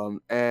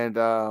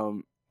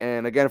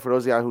 And again, for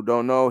those of y'all who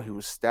don't know, he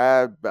was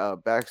stabbed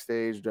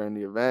backstage during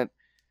the event,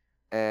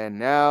 and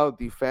now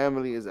the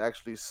family is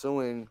actually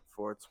suing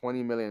for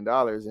 $20 million.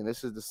 And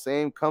this is the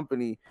same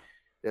company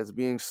that's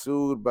being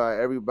sued by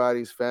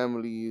everybody's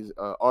families,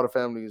 all the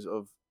families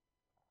of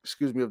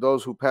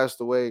those who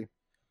passed away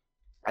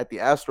at the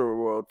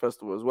Astroworld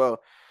Festival as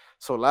well.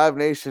 So Live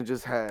Nation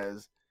just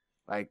has.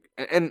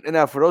 And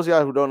now for those of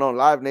y'all who don't know,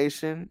 Live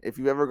Nation, if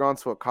you've ever gone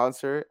to a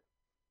concert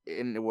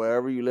in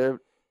wherever you live,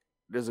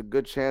 there's a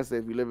good chance that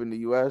if you live in the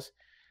U.S.,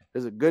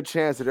 there's a good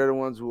chance that they're the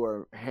ones who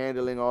are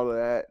handling all of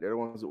that. They're the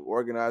ones who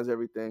organize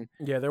everything.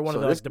 Yeah, they're one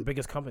of the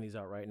biggest companies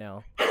out right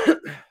now.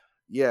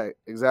 Yeah,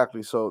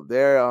 exactly. So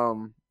they're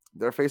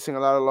facing a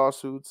lot of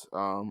lawsuits.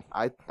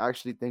 I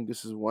actually think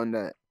this is one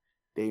that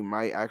it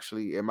might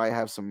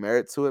have some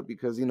merit to it,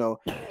 because you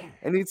know,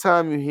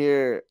 anytime you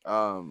hear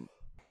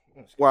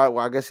well,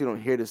 I guess you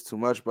don't hear this too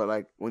much, but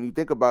like when you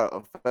think about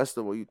a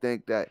festival, you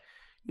think that,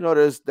 you know,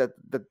 there's that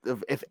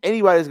if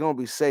anybody's gonna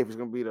be safe, it's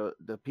gonna be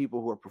the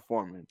people who are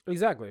performing.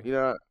 Exactly. You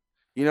know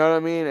what I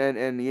mean?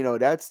 And you know,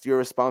 that's your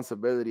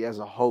responsibility as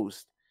a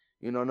host.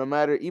 You know, no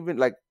matter even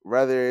like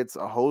whether it's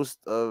a host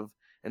of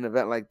an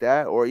event like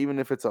that, or even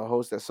if it's a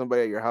host at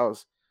somebody at your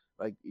house,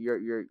 like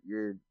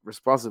your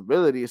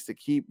responsibility is to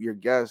keep your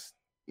guests,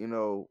 you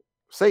know,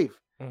 safe.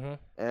 And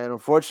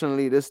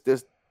unfortunately, this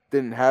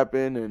didn't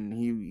happen, and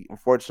he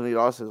unfortunately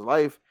lost his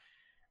life.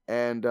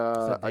 And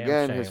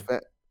again, shame.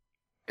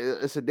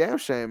 It's a damn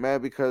shame,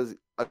 man, because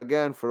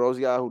again, for those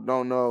of y'all who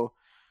don't know,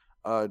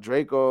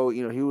 Draco,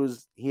 you know,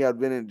 he had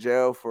been in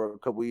jail for a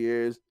couple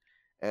years,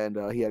 and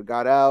he had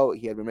got out.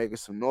 He had been making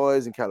some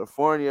noise in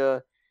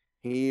California.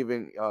 He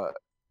even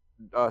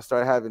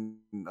started having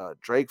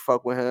Drake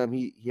fuck with him.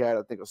 He had,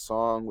 I think, a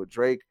song with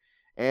Drake,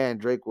 and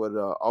Drake would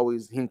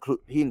always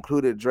he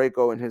included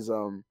Draco in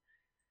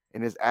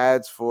his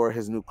ads for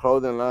his new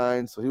clothing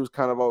line. So he was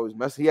kind of always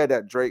messy. He had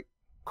that Drake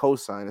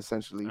cosign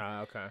essentially,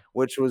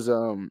 which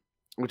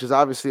is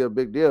obviously a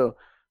big deal.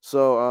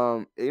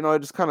 So you know, it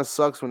just kind of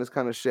sucks when this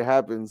kind of shit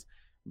happens.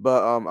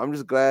 But I'm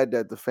just glad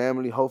that the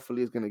family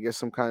hopefully is gonna get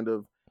some kind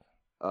of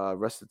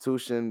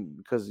restitution,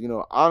 because you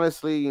know,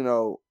 honestly, you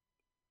know,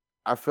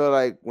 I feel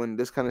like when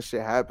this kind of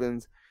shit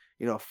happens,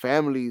 you know,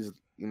 families,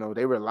 you know,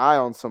 they rely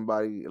on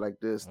somebody like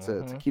this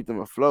to keep them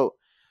afloat.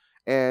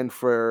 And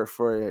for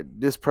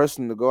this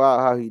person to go out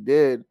how he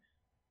did,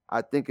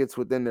 I think it's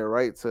within their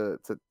right to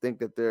think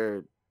that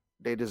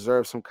they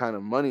deserve some kind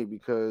of money,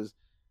 because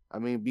I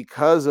mean,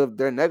 because of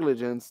their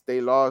negligence, they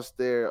lost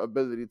their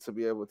ability to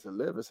be able to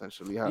live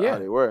essentially how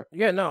they were.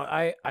 Yeah, no,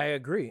 I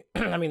agree.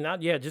 I mean,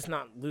 just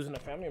not losing a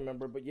family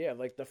member, but yeah,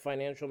 like the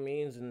financial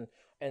means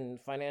and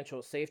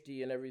financial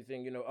safety and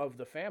everything, you know, of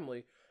the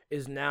family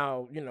is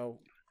now, you know,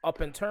 up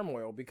in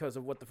turmoil because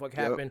of what the fuck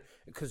happened,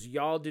 because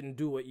y'all didn't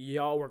do what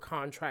y'all were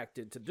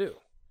contracted to do.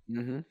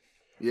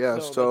 Yeah,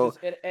 so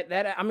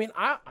I mean,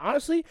 I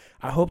honestly,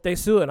 I hope they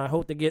sue, and I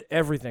hope they get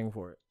everything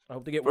for it. I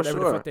hope they get whatever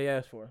the fuck they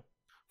asked for.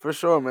 For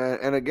sure, man.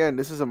 And again,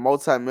 this is a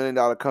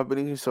multi-million-dollar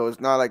company, so it's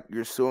not like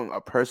you're suing a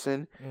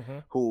person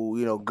who,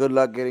 you know, good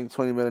luck getting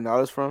 $20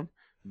 million from.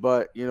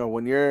 But you know,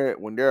 when they're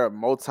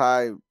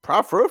a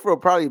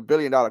probably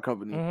billion-dollar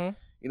company,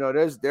 you know,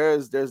 there's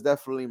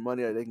definitely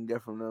money that they can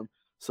get from them.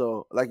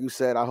 So, like you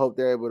said, I hope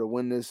they're able to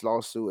win this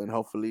lawsuit, and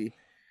hopefully,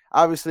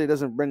 obviously, it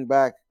doesn't bring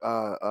back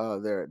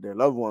their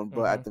loved one,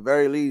 but at the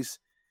very least,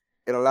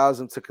 it allows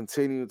them to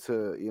continue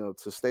to, you know,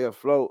 to stay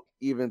afloat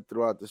even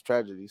throughout this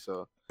tragedy.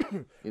 So,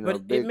 you know,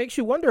 but it makes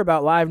you wonder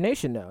about Live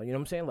Nation now. You know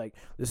what I'm saying? Like,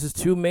 this is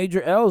two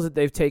major L's that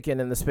they've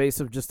taken in the space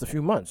of just a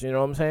few months. You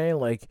know what I'm saying?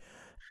 Like,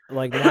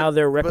 like now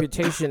their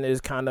reputation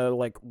is kind of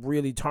like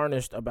really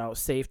tarnished about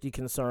safety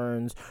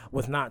concerns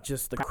with not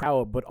just the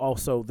crowd but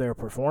also their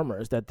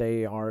performers that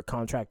they are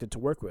contracted to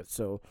work with.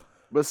 So,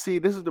 but see,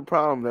 this is the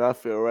problem that I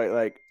feel, right?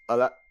 Like a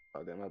lot.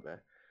 Oh, damn, my bad.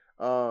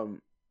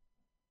 Um,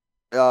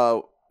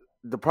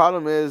 the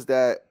problem is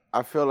that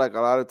I feel like a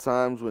lot of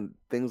times when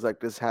things like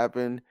this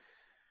happen,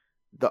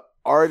 the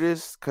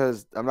artist,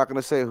 because I'm not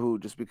gonna say who,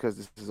 just because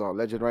this is all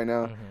legend right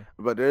now,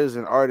 but there is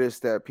an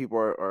artist that people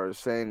are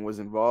saying was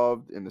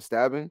involved in the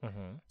stabbing.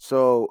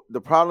 So the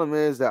problem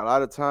is that a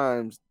lot of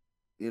times,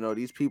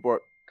 these people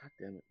are. God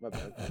damn it, my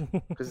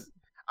bad. Because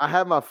I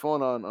have my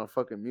phone on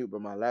fucking mute,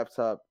 but my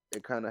laptop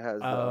it kind of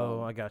has.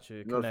 I got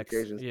you.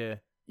 Notifications.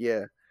 Connects.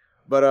 Yeah.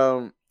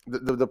 But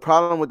the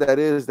problem with that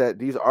is that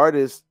these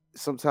artists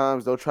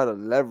sometimes they'll try to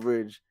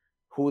leverage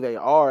who they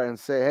are and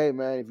say, hey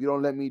man, if you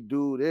don't let me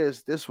do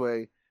this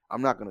way,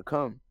 I'm not gonna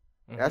come.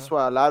 That's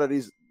why a lot of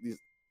these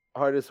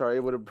artists are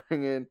able to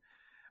bring in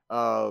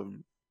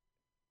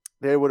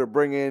they're able to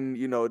bring in,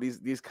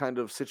 these kind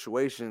of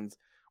situations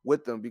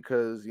with them,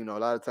 because a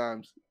lot of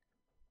times,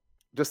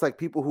 just like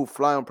people who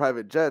fly on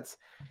private jets,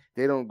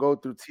 they don't go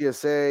through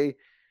TSA.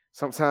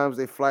 Sometimes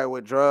they fly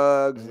with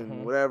drugs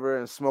and whatever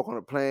and smoke on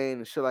a plane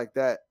and shit like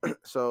that.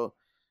 So,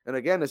 and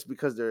again, it's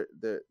because they're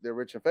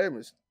rich and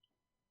famous.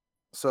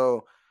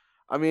 So,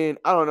 I mean,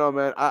 I don't know,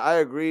 man. I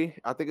agree.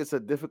 I think it's a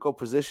difficult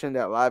position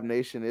that Live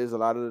Nation is a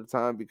lot of the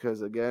time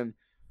because, again,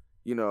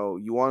 you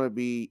want to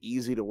be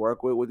easy to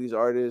work with these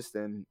artists.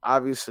 And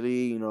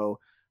obviously,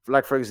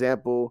 for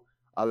example,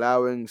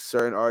 allowing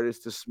certain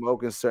artists to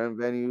smoke in certain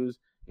venues.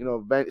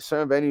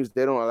 Certain venues,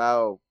 they don't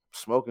allow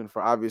smoking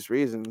for obvious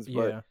reasons.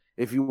 But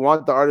if you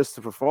want the artist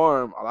to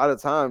perform, a lot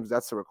of times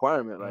that's a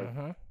requirement.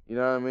 Like, you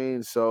know what I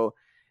mean? So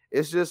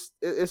it's just,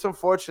 it's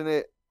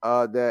unfortunate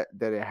that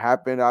it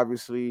happened,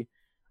 obviously.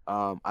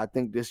 I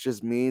think this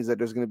just means that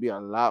there's going to be a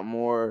lot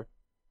more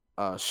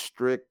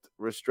strict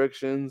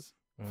restrictions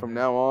from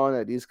now on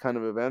at these kind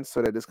of events,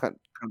 so that this kind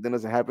of thing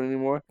doesn't happen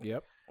anymore.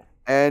 Yep.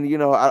 And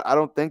I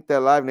don't think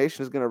that Live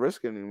Nation is going to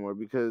risk it anymore,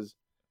 because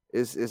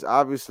it's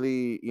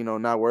obviously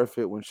not worth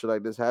it when shit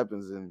like this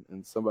happens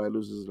and somebody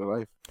loses their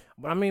life.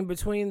 But I mean,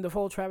 between the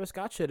whole Travis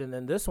Scott shit and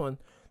then this one,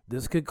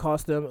 this could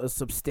cost them a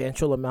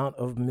substantial amount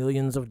of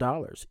millions of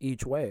dollars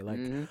each way. Like,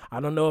 I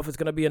don't know if it's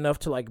going to be enough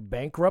to like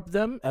bankrupt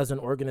them as an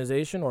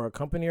organization or a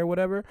company or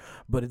whatever,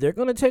 but they're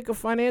going to take a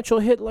financial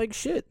hit like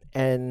shit.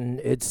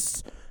 And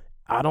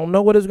I don't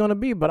know what it's going to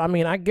be, but I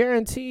mean, I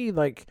guarantee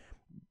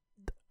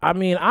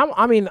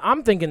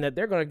I'm thinking that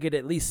they're going to get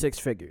at least six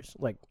figures,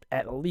 like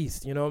at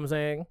least, you know what I'm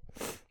saying?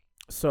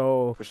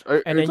 So,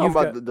 and then you've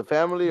got the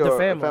family or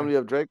the family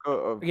of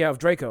Draco? Of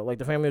Draco, like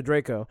the family of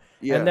Draco.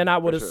 Yeah, and then I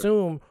would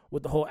assume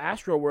with the whole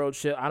Astroworld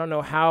shit, I don't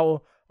know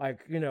how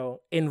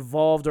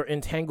involved or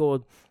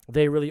entangled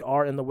they really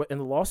are in the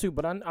lawsuit,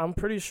 but I'm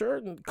pretty sure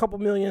a couple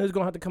million is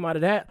gonna have to come out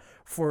of that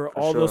for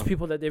all those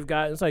people that they've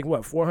got. It's like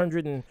what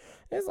 400 and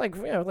it's like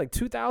like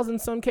 2,000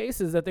 some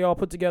cases that they all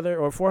put together,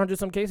 or 400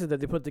 some cases that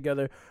they put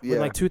together with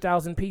like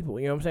 2,000 people.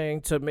 You know what I'm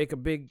saying, to make a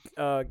big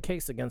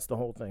case against the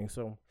whole thing.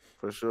 So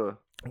for sure.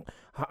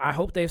 I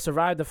hope they've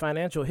survived the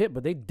financial hit,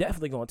 but they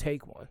definitely gonna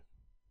take one.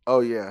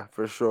 Oh yeah,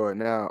 for sure.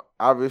 Now,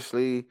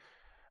 obviously,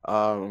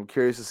 I'm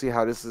curious to see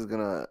how this is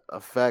gonna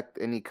affect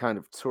any kind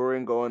of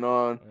touring going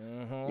on.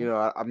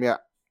 I mean,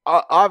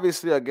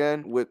 obviously,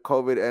 again, with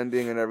COVID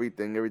ending and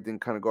everything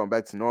kind of going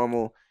back to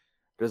normal,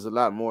 there's a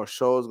lot more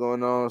shows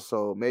going on,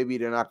 so maybe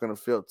they're not gonna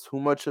feel too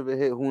much of a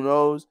hit. Who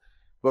knows?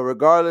 But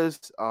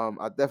regardless, I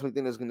definitely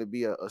think there's going to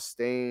be a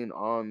stain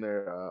on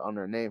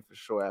their name for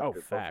sure after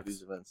both of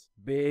these events.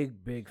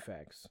 Big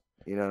facts.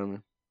 You know what I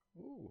mean?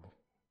 Ooh.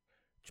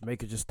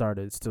 Jamaica just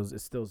started. It's still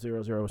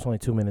 0-0. It's only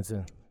 2 minutes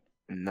in.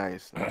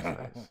 Nice. All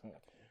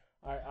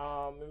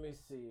right. Let me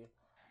see.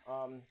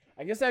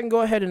 I guess I can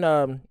go ahead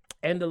and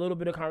end a little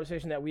bit of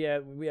conversation that we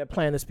had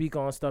planned to speak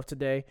on stuff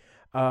today.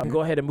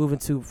 Go ahead and move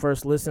into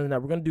first listens. Now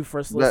we're gonna do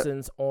first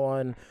listens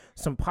on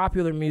some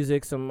popular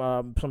music,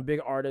 some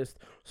big artists.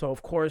 So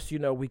of course,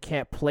 we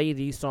can't play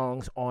these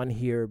songs on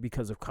here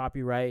because of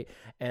copyright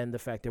and the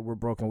fact that we're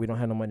broken. We don't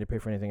have no money to pay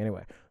for anything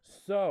anyway.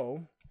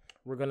 So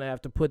we're gonna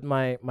have to put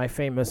my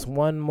famous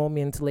 "One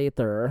Moment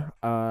Later"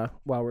 while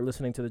we're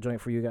listening to the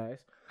joint for you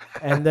guys,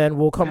 and then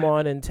we'll come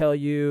on and tell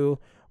you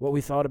what we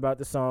thought about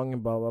the song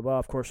and blah blah blah.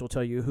 Of course, we'll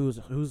tell you who's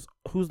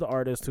the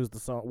artist, who's the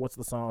song, what's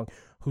the song,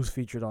 who's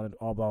featured on it,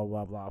 all blah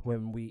blah blah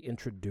when we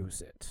introduce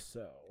it.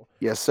 So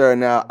yes, sir.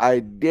 Now,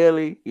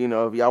 ideally,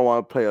 if y'all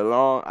want to play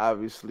along,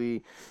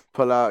 obviously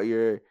pull out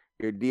your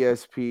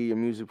DSP, your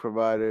music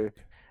provider,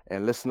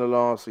 and listen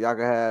along so y'all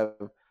can have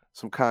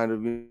some kind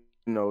of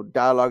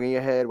dialogue in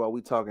your head while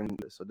we talking.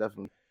 So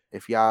definitely,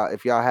 if y'all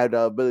have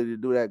the ability to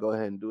do that, go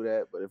ahead and do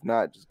that. But if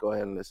not, just go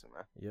ahead and listen,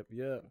 man.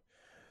 Yep.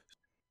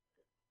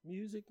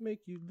 Music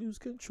make you lose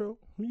control.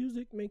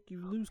 Music make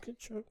you lose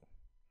control.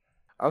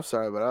 I'm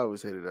sorry, but I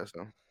always hated that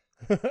song.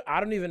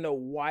 I don't even know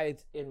why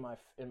it's in my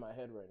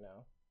head right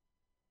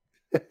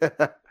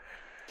now.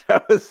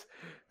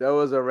 That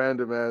was a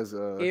random ass.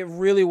 It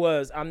really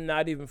was. I'm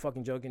not even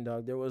fucking joking,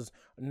 dog.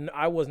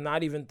 I was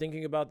not even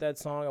thinking about that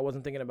song. I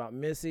wasn't thinking about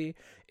Missy.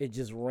 It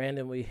just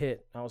randomly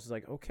hit. I was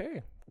like,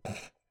 okay.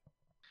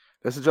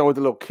 That's the joint with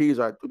the little keys,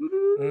 right?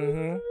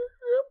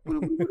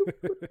 Mm-hmm.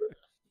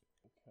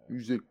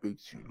 Music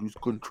makes you lose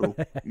control.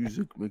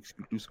 Music makes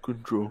you lose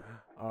control.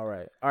 All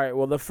right.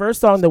 Well, the first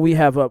song that we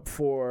have up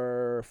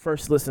for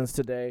first listens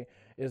today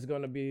is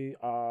going to be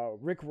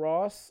Rick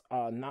Ross,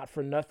 Not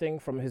For Nothing,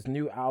 from his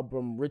new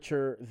album,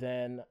 Richer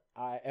Than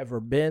I Ever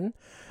Been.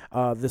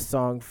 This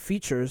song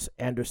features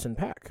Anderson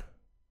 .Paak.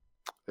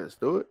 Let's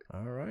do it.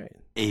 All right.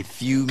 A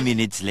few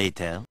minutes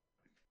later.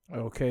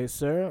 Okay,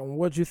 sir.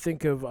 What'd you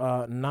think of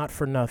Not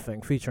For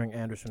Nothing featuring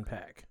Anderson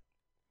 .Paak?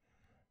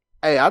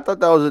 Hey, I thought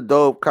that was a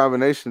dope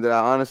combination that I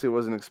honestly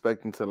wasn't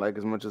expecting to like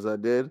as much as I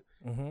did.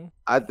 Mm-hmm.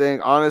 I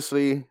think,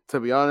 honestly, to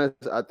be honest,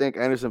 I think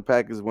Anderson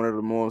 .Paak is one of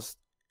the most,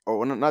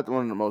 or not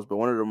one of the most, but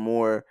one of the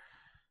more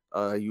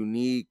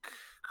unique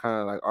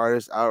kind of like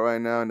artists out right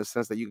now, in the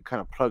sense that you can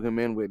kind of plug him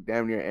in with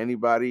damn near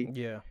anybody.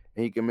 Yeah.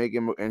 And he can make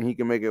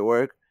it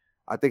work.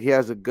 I think he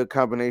has a good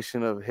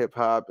combination of hip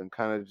hop and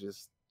kind of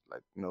just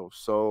like,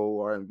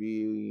 soul,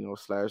 R&B,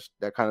 slash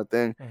that kind of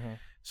thing. Mm-hmm.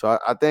 So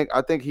I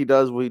think he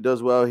does what he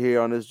does well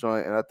here on this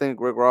joint, and I think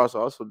Rick Ross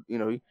also,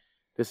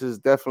 this is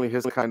definitely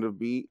his kind of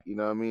beat. You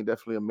know what I mean?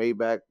 Definitely a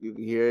Maybach. You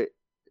can hear it.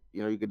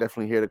 You can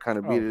definitely hear the kind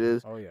of beat it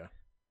is. Oh yeah.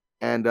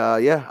 And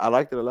yeah, I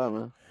liked it a lot,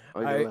 man.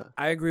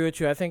 I agree with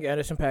you. I think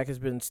Anderson .Paak has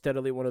been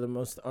steadily one of the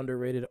most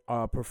underrated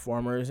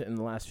performers in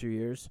the last few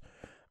years.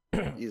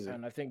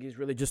 And I think he's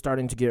really just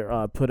starting to get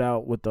put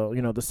out with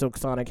the Silk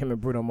Sonic, him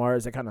and Bruno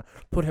Mars, that kind of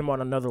put him on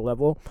another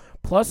level.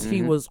 Plus,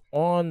 he was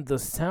on the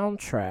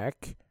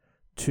soundtrack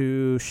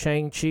to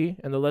Shang-Chi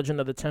and the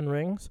Legend of the Ten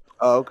Rings.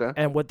 Oh, okay.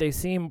 And what they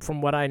seem,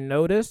 from what I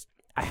noticed,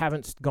 I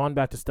haven't gone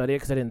back to study it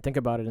because I didn't think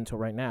about it until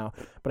right now,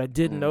 but I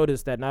did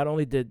notice that not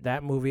only did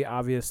that movie,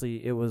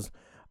 obviously it was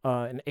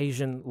an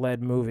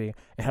Asian-led movie.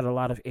 It had a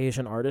lot of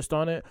Asian artists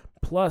on it.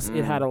 Plus,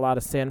 it had a lot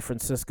of San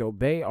Francisco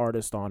Bay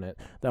artists on it,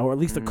 or at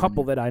least a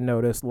couple that I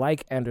noticed,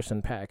 like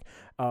Anderson .Paak,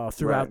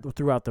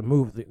 throughout the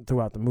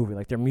movie,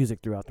 like their music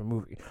throughout the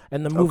movie.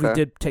 And the movie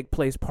did take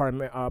place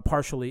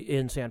partially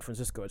in San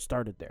Francisco. It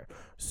started there,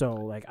 so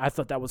like I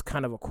thought that was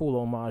kind of a cool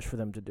homage for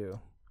them to do.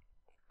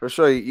 For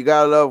sure, you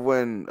gotta love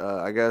when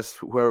I guess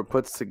whoever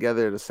puts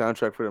together the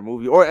soundtrack for the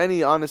movie, or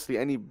any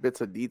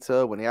bits of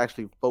detail, when they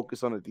actually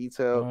focus on a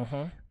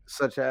detail,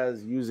 such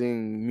as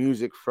using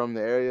music from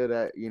the area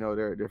that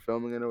they're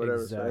filming in or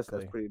whatever. Exactly. So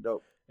that's pretty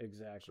dope.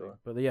 Exactly. Sure.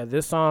 But yeah,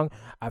 this song,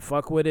 I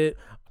fuck with it.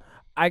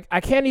 I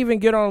can't even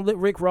get on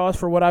Rick Ross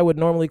for what I would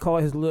normally call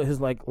his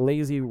like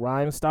lazy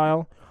rhyme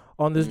style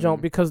on this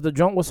jump, because the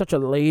jump was such a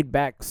laid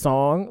back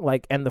song,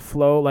 like, and the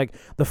flow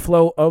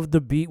of the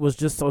beat was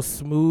just so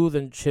smooth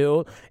and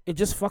chilled. It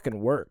just fucking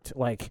worked.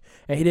 Like,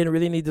 and he didn't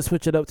really need to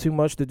switch it up too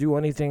much to do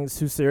anything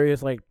too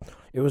serious. Like,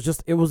 it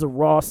was a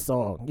Ross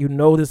song.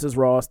 This is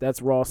Ross.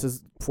 That's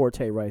Ross's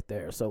forte right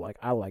there. So like,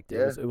 I liked it.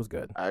 Yeah, it was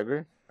good. I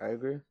agree.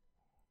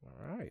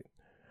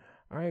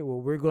 All right,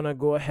 well, we're going to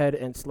go ahead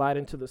and slide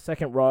into the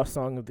second Ross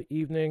song of the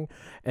evening,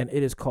 and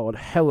it is called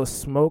Hella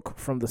Smoke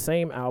from the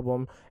same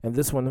album, and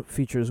this one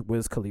features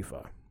Wiz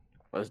Khalifa.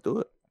 Let's do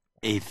it.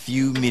 A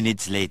few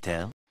minutes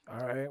later.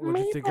 All right,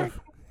 what'd you think of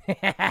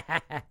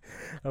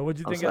what'd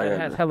you think of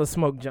that Hella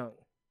Smoke junk?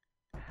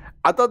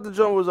 I thought the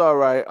junk was all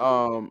right.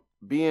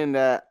 Being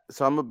that,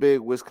 so I'm a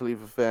big Wiz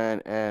Khalifa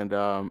fan, and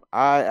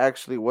I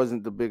actually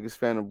wasn't the biggest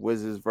fan of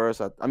Wiz's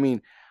verse.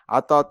 I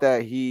thought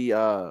that he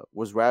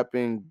was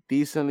rapping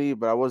decently,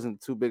 but I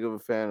wasn't too big of a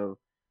fan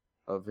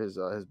of his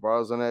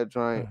bars on that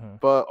joint.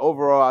 But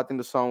overall, I think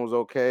the song was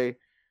okay.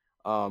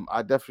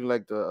 I definitely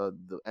like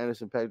the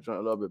Anderson .Paak joint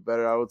a little bit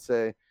better, I would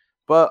say.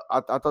 But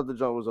I thought the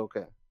joint was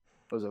okay.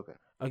 It was okay.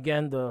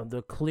 Again,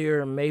 the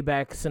clear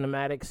Maybach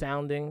cinematic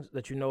soundings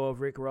that you know of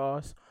Rick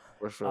Ross.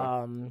 For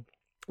sure.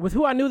 With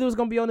who I knew that was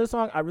going to be on this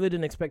song, I really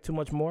didn't expect too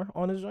much more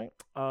on this joint.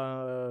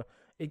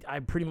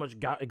 I pretty much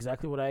got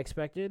exactly what I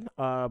expected,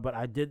 but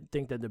I did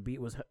think that the beat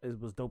was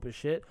dope as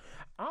shit.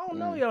 I don't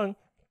know, young.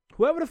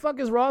 Whoever the fuck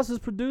is Ross's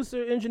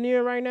producer,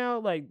 engineer right now,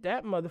 like,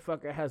 that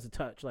motherfucker has a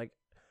touch. Like,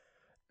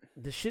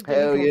 the shit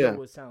that he comes up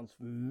with sounds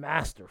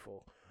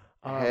masterful.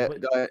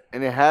 And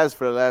it has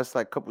for the last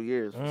like couple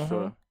years, for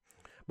sure.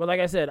 But like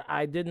I said,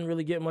 I didn't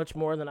really get much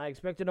more than I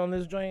expected on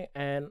this joint,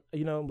 and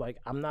like,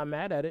 I'm not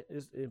mad at it,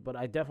 but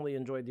I definitely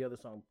enjoyed the other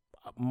song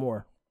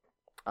more.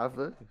 I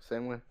feel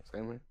same way.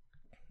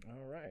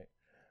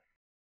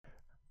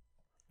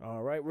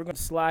 All right, we're going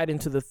to slide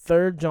into the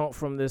third jump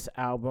from this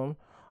album,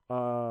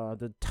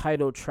 the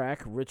title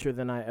track, Richer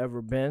Than I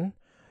Ever Been.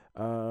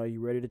 You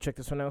ready to check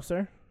this one out,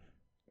 sir?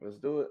 Let's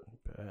do it.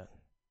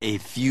 A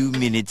few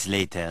minutes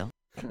later.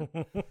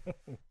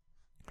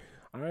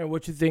 All right,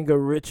 what you think of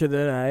Richer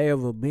Than I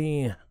Ever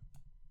Been?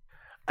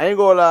 I ain't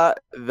gonna lie,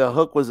 the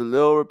hook was a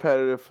little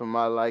repetitive for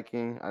my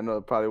liking. I know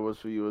it probably was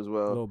for you as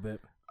well. A little bit.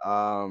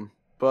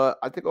 But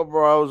I think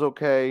overall it was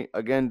okay.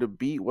 Again, the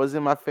beat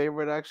wasn't my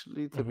favorite,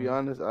 actually, to be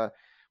honest.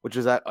 Which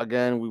is,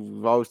 again,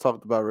 we've always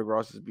talked about Rick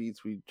Ross's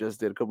beats. We just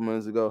did a couple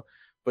minutes ago.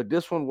 but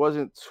this one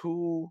wasn't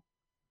too.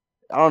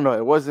 I don't know.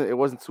 It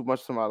wasn't too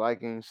much to my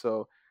liking.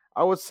 So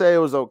I would say it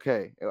was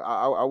okay.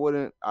 I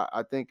wouldn't.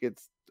 I think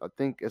it's. I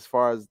think as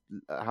far as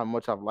how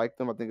much I've liked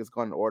them, I think it's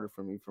gone in order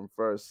for me from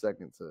first,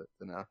 second to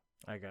now.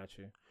 I got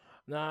you.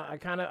 Nah, I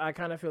kind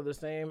of feel the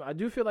same. I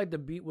do feel like the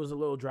beat was a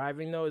little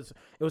driving though. It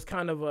was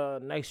kind of a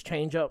nice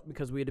change up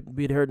because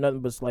we'd heard nothing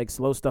but like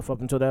slow stuff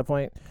up until that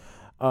point.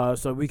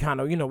 So we kind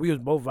of we was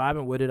both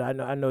vibing with it.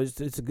 I know it's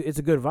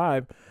a good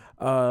vibe.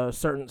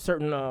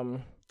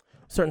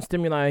 Certain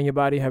stimuli in your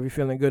body have you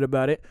feeling good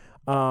about it.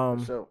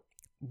 So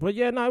But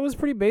yeah, no, it was a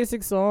pretty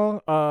basic song.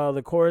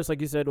 The chorus,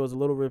 like you said, was a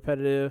little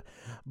repetitive,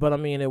 but I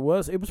mean, it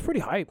was pretty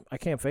hype. I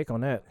can't fake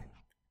on that.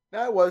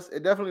 no, it was.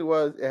 It definitely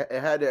was. It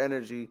had the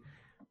energy,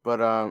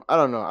 but I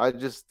don't know. I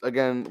just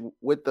again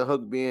with the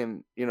hook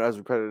being as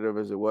repetitive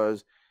as it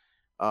was,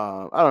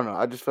 I don't know.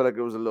 I just felt like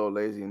it was a little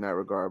lazy in that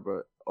regard.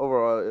 But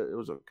overall, it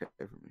was okay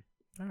for me.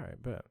 All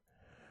right, bet.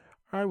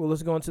 All right, well,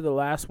 let's go into the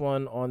last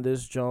one on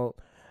this joint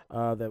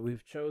that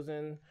we've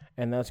chosen,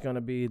 and that's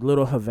gonna be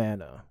Little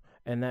Havana.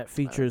 And that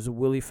features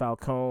Willie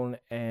Falcone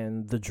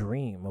and The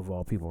Dream, of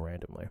all people,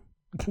 randomly.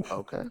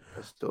 Okay,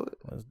 let's do it.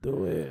 Let's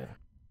do it.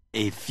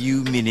 A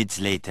few minutes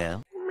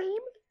later.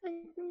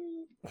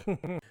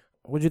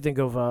 What'd you think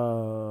of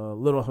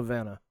Little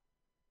Havana?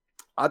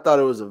 I thought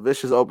it was a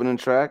vicious opening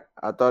track.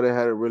 I thought it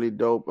had a really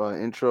dope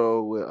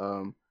intro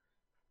with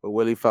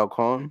Willie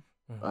Falcone.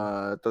 Mhm.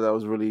 I thought that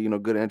was really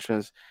good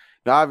entrance.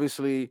 Now,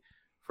 obviously,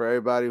 for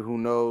everybody who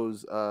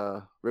knows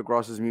Rick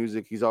Ross's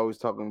music, he's always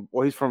talking.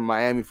 Well, he's from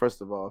Miami,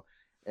 first of all,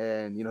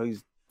 and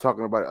he's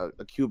talking about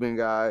a Cuban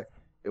guy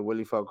and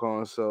Willie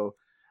Falcone. So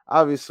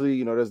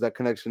obviously, there's that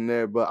connection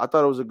there. But I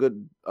thought it was a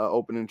good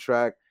opening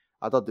track.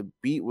 I thought the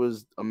beat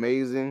was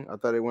amazing. I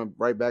thought it went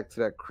right back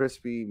to that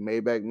crispy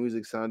Maybach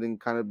music sounding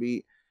kind of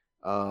beat,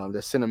 the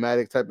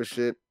cinematic type of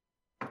shit.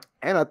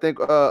 And I think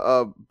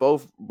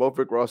both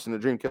Rick Ross and The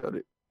Dream killed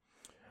it.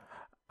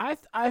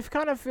 I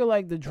kind of feel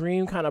like The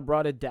Dream kind of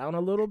brought it down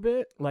a little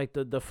bit, like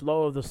the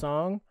flow of the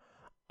song.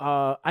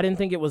 I didn't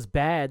think it was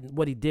bad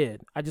what he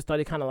did. I just thought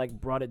he kind of like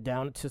brought it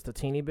down just a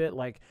teeny bit,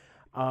 like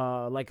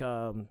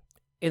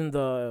in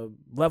the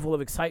level of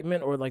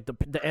excitement or like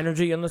the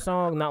energy in the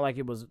song. Not like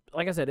it was,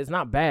 like I said, it's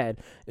not bad.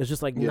 It's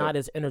just like not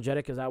as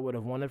energetic as I would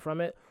have wanted from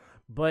it.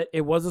 But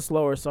it was a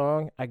slower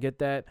song. I get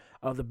that.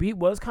 The beat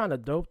was kind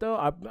of dope though.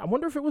 I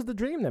wonder if it was The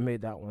Dream that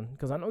made that one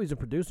because I know he's a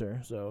producer.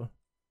 So.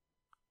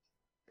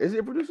 Is he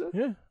a producer?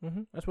 Yeah,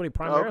 that's what he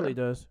primarily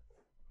does.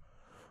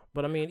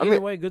 But I mean, either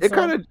way, good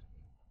song.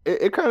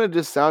 It kind of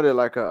just sounded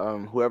like a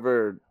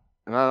whoever,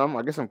 and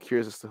I guess I'm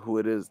curious as to who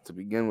it is to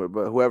begin with,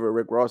 but whoever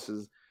Rick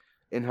Ross's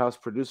in-house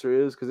producer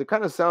is, because it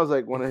kind of sounds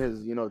like one of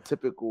his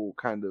typical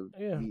kind of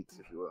beats,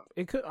 if you will.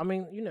 It could. I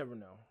mean, you never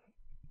know.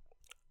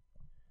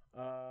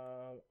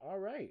 All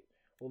right.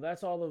 Well,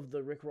 that's all of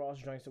the Rick Ross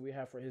joints that we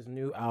have for his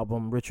new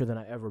album, Richer Than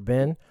I Ever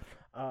Been.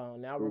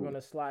 Now we're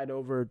gonna slide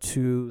over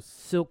to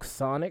Silk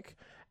Sonic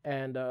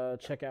and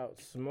check out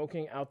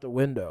Smoking Out the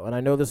Window. And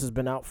I know this has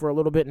been out for a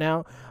little bit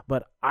now,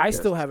 but I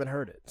still haven't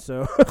heard it.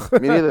 So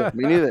Me neither.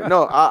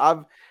 No,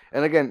 I've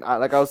and again,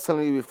 like I was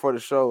telling you before the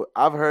show,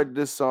 I've heard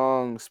this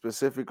song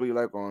specifically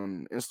like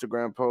on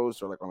Instagram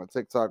posts or like on a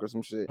TikTok or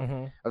some shit.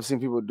 I've seen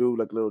people do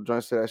like little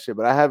joints to that shit,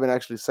 but I haven't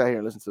actually sat here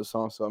and listened to the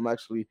song. So I'm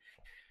actually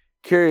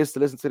curious to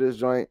listen to this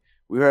joint.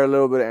 We heard a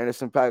little bit of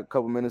Anderson .Paak a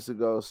couple minutes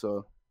ago,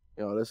 so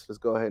let's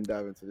go ahead and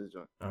dive into this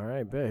joint. All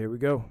right, bet. Here we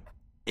go.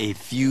 A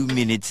few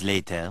minutes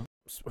later.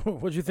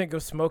 What'd you think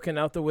of Smoking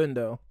Out the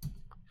Window?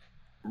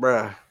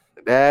 Bruh,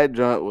 that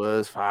joint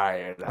was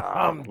fire,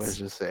 dog. Let's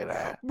just say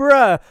that.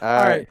 Bruh.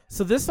 All right.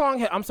 So this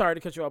song, I'm sorry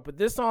to cut you off, but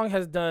this song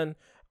has done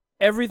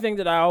everything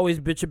that I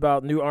always bitch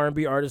about new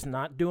R&B artists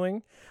not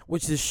doing,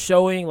 which is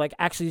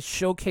actually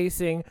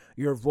showcasing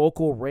your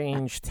vocal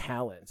range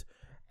talent.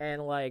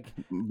 And like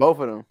both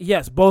of them.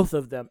 Yes, both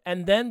of them.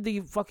 And then the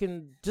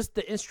fucking just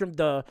the instrument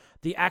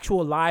the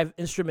actual live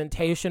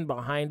instrumentation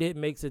behind it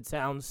makes it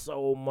sound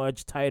so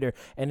much tighter.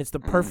 And it's the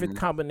perfect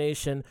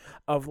combination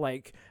of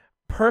like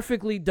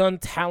perfectly done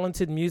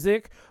talented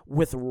music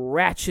with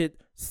ratchet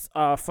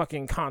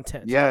fucking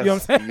content. Yes. You know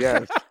what I'm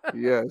saying?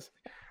 Yes.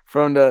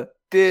 From the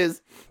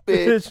this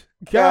bitch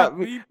got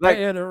me like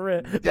paying the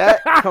rent.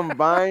 That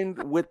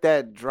combined with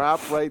that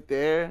drop right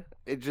there.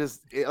 It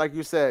like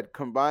you said,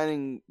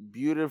 combining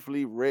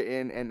beautifully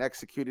written and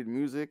executed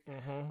music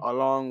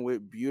along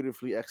with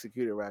beautifully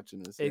executed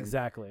ratchetness.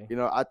 Exactly.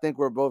 And, I think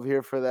we're both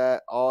here for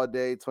that all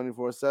day,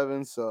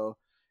 24/7. So,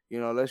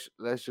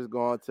 let's just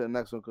go on to the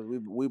next one because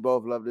we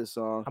both love this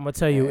song. I'm gonna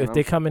tell you, if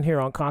they come in here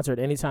on concert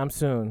anytime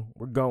soon,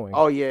 we're going.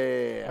 Oh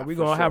yeah. And we're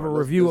gonna have a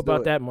review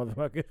about that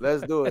motherfucker.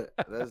 Let's do it.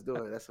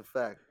 That's a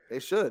fact. They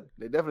should.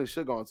 They definitely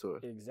should go on tour.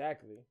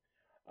 Exactly.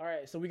 All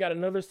right, so we got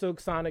another Silk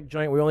Sonic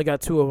joint. We only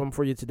got 2 of them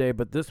for you today,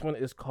 but this one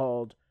is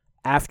called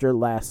After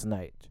Last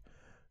Night.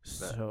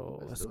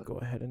 So let's go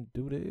ahead and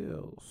do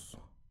this.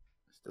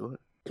 Let's do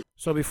it.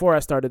 So before I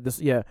started this,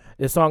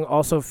 this song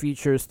also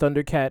features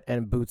Thundercat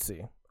and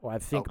Bootsy. Well, I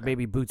think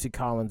maybe Bootsy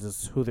Collins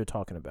is who they're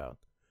talking about.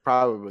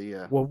 Probably,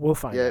 yeah. We'll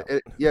find out.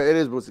 It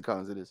is Bootsy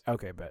Collins. It is.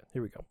 Okay, bet.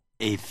 Here we go.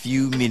 A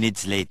few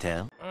minutes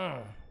later.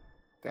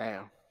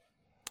 Damn.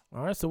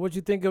 All right, so what'd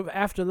you think of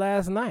After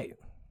Last Night?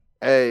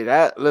 Hey,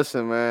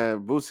 listen,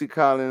 man. Bootsy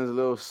Collins, a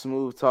little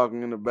smooth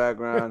talking in the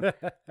background.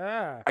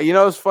 You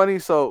know, it's funny.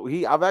 So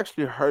I've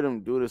actually heard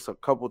him do this a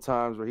couple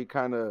times where he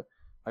kind of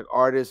like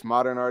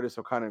modern artists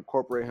will kind of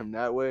incorporate him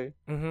that way.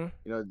 Mm-hmm.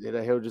 You know,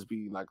 that he'll just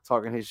be like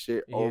talking his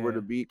shit over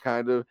the beat,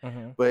 kind of.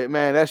 Mm-hmm. But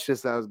man, that shit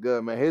sounds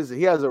good, man.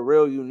 He has a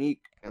real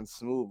unique and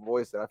smooth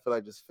voice that I feel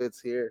like just fits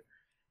here.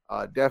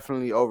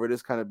 Definitely over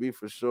this kind of beat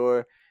for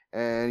sure.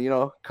 And you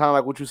know, kind of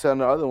like what you said on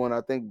the other one,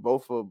 I think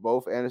both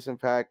Anderson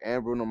 .Paak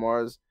and Bruno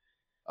Mars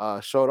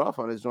showed off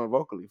on this joint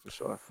vocally for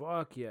sure.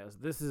 Fuck yes,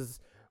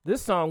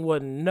 this song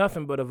wasn't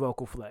nothing but a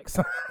vocal flex.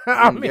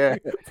 I mean, yeah,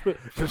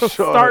 for sure.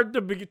 start to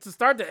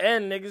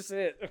end, nigga,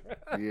 shit.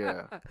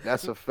 Yeah,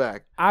 that's a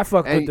fact. I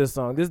fuck with this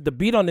song. The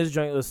beat on this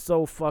joint was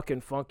so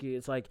fucking funky.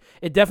 It's like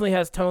it definitely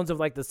has tones of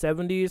like the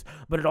 70s,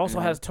 but it also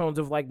has tones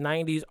of like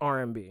 90s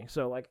R&B.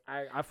 So like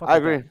I fuck. I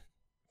agree. That.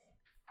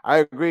 I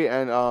agree,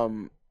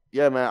 and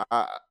yeah, man.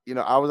 I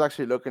was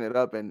actually looking it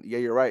up, and yeah,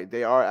 you're right.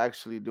 They are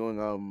actually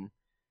doing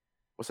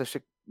what's that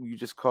shit you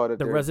just called it?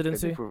 The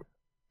Residency.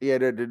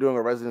 They're doing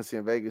a residency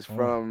in Vegas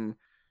from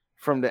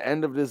the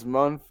end of this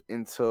month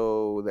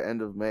until the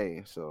end of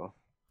May. So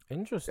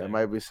interesting. That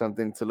might be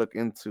something to look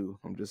into.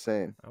 I'm just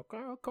saying. Okay.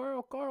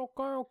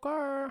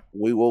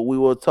 We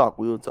will talk.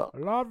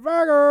 Las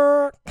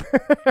Vegas.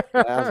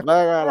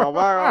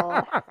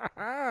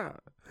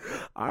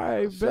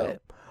 I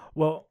bet.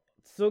 Well,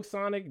 Silk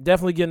Sonic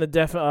definitely getting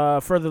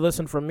a further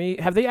listen from me.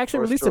 Have they actually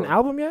released an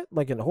album yet?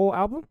 Like a whole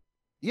album?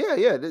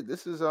 Yeah.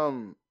 This is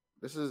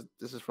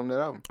from that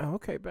album. Oh,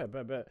 okay, bet.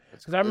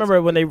 Because I remember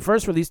when they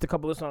first released a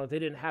couple of songs, they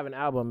didn't have an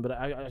album, but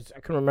I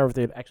couldn't remember if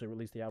they had actually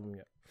released the album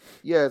yet.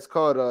 Yeah, it's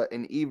called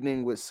An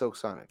Evening with Silk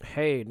Sonic.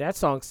 Hey, that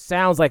song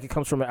sounds like it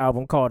comes from an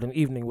album called An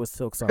Evening with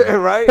Silk Sonic.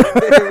 Right?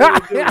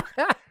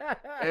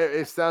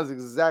 It sounds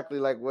exactly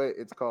like what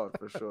it's called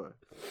for sure.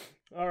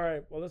 All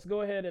right, well, let's go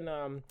ahead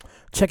and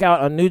check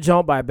out a new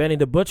joint by Benny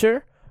the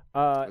Butcher.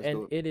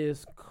 And it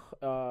is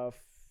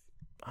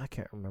I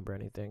can't remember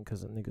anything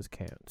because the niggas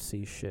can't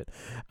see shit.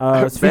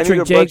 It's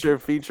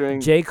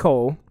featuring J.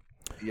 Cole.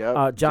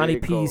 Yep. Johnny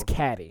P's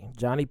Caddy.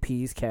 Johnny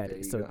P's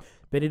Caddy. So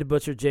Benny the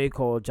Butcher, J.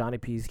 Cole, Johnny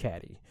P's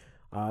Caddy.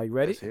 You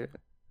ready?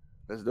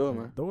 Let's do it,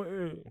 man. Do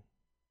it.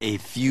 A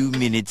few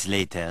minutes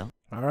later.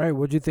 All right,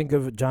 what'd you think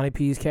of Johnny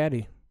P's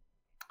Caddy?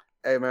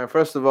 Hey, man,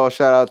 first of all,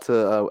 shout out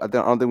to, I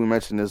don't think we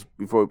mentioned this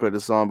before we played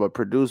the song, but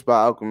produced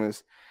by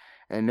Alchemist.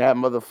 And that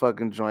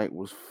motherfucking joint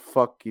was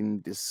fucking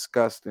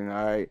disgusting,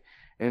 all right?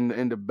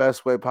 In the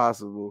best way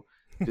possible.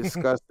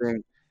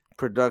 Disgusting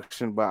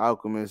production by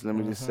Alchemist, let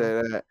me just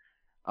say that.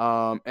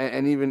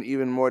 And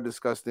even more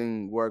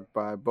disgusting work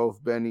by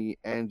both Benny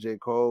and J.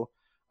 Cole.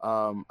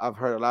 I've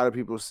heard a lot of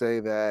people say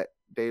that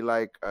they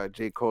like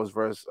J. Cole's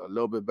verse a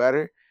little bit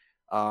better.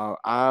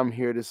 I'm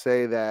here to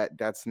say that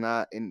that's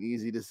not an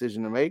easy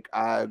decision to make.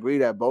 I agree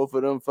that both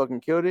of them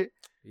fucking killed it.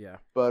 Yeah.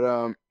 But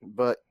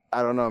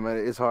I don't know, man.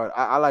 It's hard.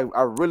 I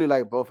really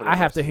like both of them. I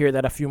have to hear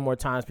that a few more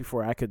times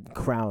before I could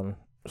crown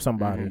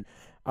somebody.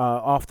 Mm-hmm.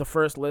 Off the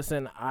first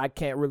listen, I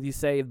can't really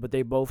say, but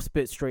they both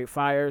spit straight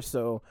fire,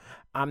 so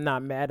I'm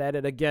not mad at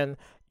it. Again,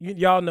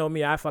 y'all know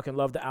me. I fucking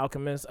love The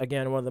Alchemist.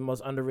 Again, one of the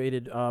most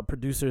underrated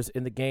producers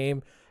in the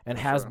game and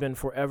has been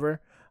forever.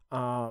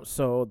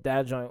 So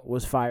that joint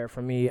was fire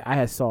for me.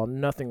 I saw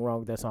nothing wrong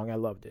with that song. I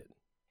loved it.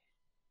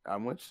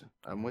 I'm with you.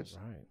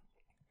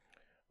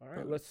 All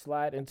right, let's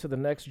slide into the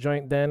next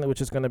joint then,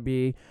 which is going to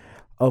be,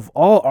 of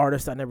all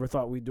artists I never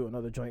thought we'd do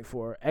another joint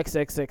for,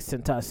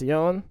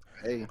 XXXTentacion.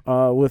 Hey.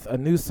 With a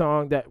new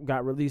song that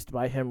got released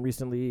by him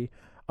recently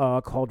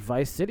called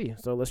Vice City.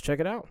 So let's check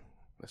it out.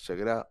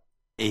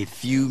 A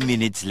few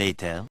minutes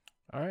later.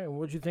 All right,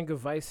 what'd you think of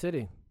Vice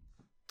City?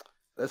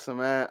 Listen,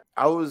 man,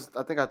 I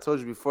think I told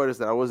you before this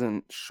that I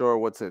wasn't sure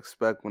what to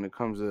expect when it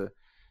comes to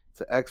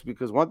X,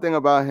 because one thing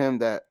about him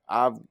that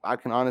I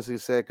can honestly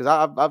say, because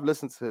I've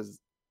listened to his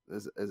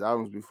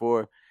albums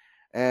before,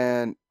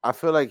 and I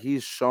feel like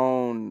he's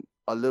shown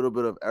a little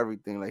bit of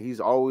everything. Like,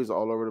 he's always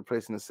all over the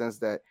place in the sense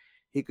that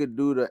he could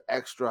do the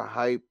extra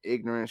hype,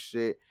 ignorant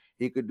shit.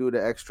 He could do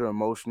the extra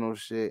emotional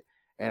shit.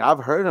 And I've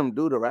heard him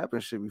do the rapping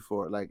shit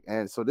before. Like,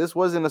 and so this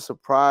wasn't a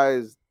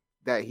surprise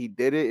that he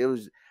did it.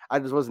 I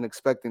just wasn't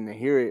expecting to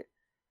hear it,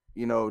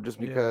 just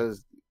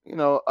because,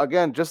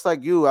 again, just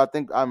like you, I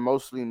think I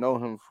mostly know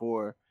him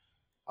for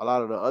a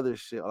lot of the other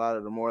shit, a lot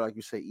of the more, like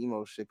you say,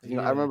 emo shit. Cause,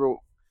 I remember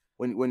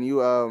when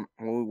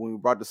we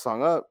brought the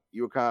song up,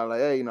 you were kind of like,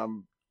 hey,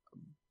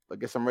 I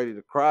guess I'm ready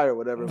to cry or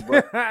whatever.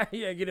 But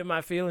yeah, get in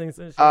my feelings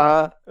and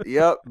shit.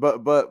 Yep.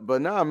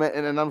 But nah, man,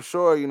 and I'm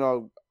sure,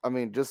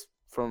 just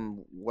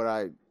from what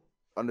I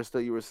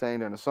understood you were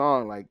saying in the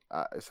song, like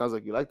it sounds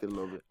like you liked it a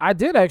little bit. I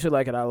did actually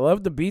like it. I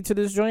loved the beat to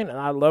this joint, and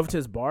I loved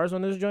his bars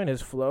on this joint,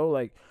 his flow.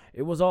 Like,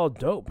 it was all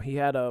dope. He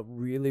had a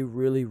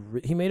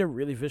he made a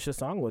really vicious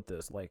song with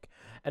this. Like,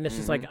 and it's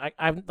just like,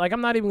 I'm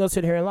not even gonna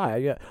sit here and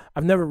lie.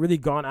 I've never really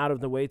gone out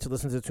of the way to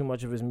listen to too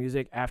much of his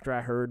music after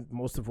I heard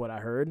most of what I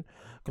heard,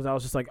 because I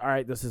was just like, all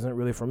right, this isn't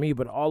really for me.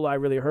 But all I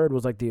really heard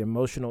was like the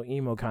emotional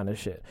emo kind of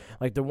shit.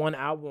 Like the one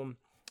album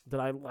that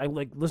I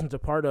like listened to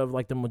part of,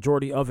 like the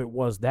majority of it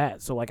was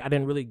that. So like I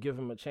didn't really give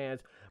him a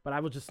chance, but I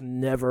was just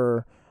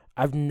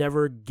I've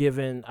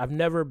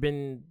never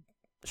been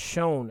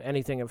shown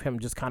anything of him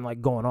just kind of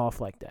like going off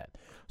like that.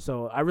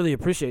 So I really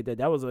appreciate that.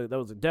 That was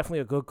definitely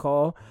a good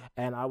call,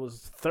 and I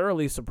was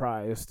thoroughly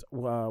surprised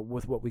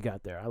with what we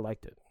got there. I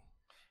liked it.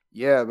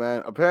 Yeah,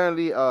 man.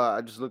 Apparently, I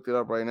just looked it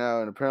up right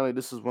now, and apparently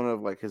this is one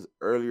of like his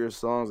earlier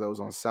songs that was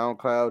on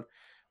SoundCloud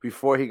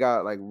before he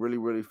got like really,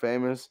 really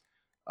famous.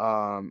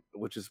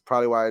 Which is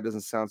probably why it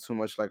doesn't sound too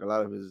much like a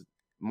lot of his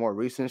more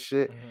recent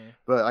shit.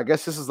 But I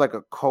guess this is like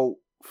a cult,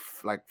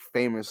 like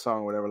famous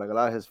song, or whatever. Like a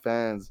lot of his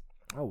fans,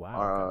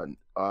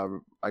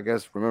 I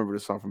guess remember the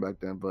song from back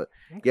then. But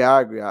yeah,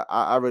 I agree.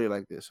 I really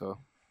like this, so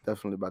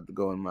definitely about to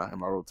go in my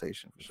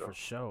rotation for sure. For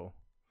sure.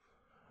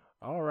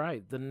 All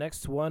right, the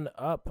next one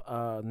up,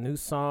 new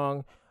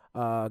song,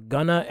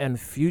 Gunna and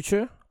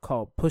Future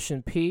called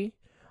Pushin' P,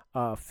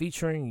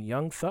 featuring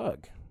Young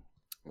Thug.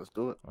 Let's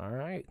do it. All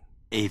right.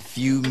 A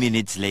few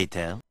minutes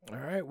later. All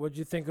right, what'd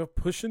you think of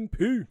Pushin'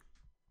 P?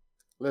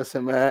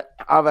 Listen, man,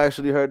 I've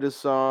actually heard this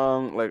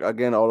song like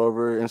again all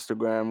over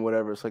Instagram,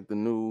 whatever. It's like the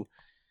new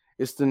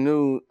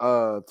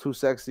Too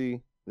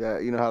Sexy.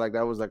 That you know how like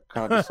that was like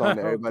kind of the song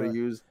that everybody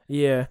used.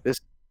 Yeah.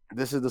 This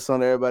is the song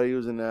that everybody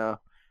using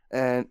now.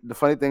 And the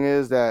funny thing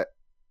is that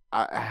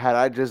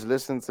I just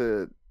listened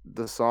to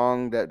the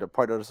song the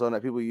part of the song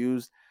that people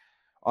used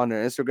on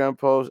their Instagram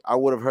post, I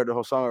would have heard the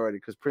whole song already,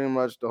 because pretty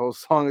much the whole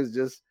song is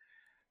just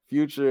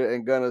Future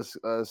and Gunna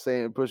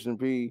saying Pushin'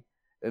 P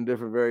in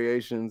different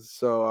variations.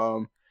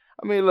 So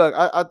I mean, look,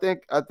 I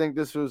think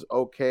this was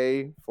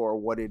okay for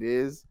what it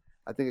is.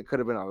 I think it could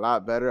have been a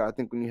lot better. I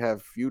think when you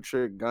have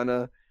Future,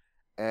 Gunna,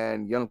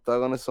 and Young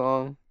Thug on the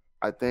song,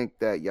 I think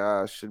that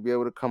y'all should be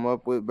able to come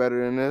up with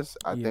better than this.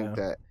 I think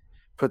that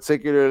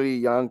particularly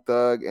Young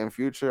Thug and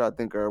Future, I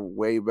think are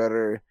way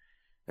better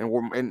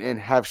and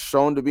have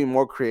shown to be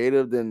more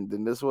creative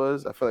than this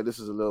was. I feel like this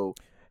is a little.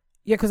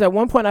 Yeah, because at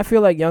one point I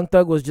feel like Young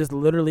Thug was just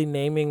literally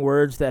naming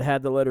words that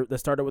had that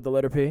started with the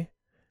letter P.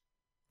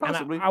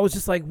 Possibly. And I was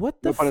just like,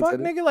 what the fuck,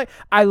 nigga? Like,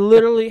 I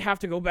literally have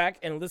to go back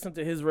and listen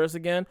to his verse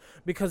again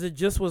because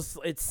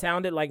it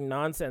sounded like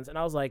nonsense. And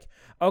I was like,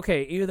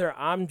 okay, either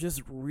I'm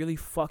just really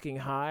fucking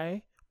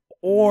high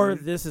or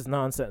this is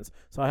nonsense.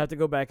 So I have to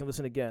go back and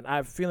listen again. I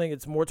have a feeling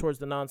it's more towards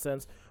the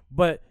nonsense,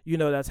 but,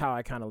 that's how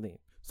I kind of lean.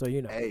 So,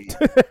 Hey,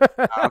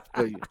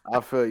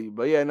 I feel you.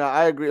 But yeah, no,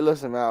 I agree.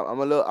 Listen, man,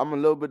 I'm a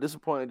little bit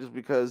disappointed just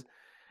because,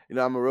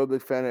 I'm a real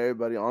big fan of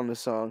everybody on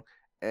this song.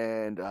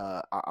 And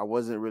I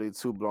wasn't really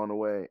too blown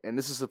away. And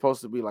this is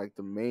supposed to be like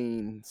the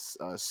main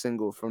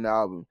single from the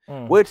album,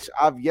 which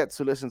I've yet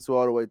to listen to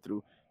all the way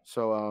through.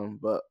 So,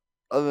 but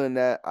other than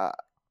that,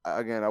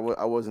 I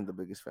wasn't the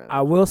biggest fan.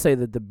 I will say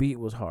that the beat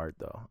was hard,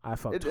 though. I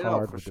fucked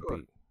hard with the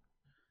beat.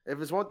 If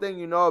it's one thing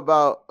you know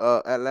about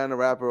Atlanta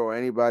rapper or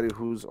anybody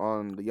who's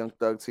on the Young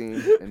Thug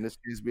team, and this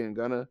case being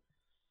Gunna,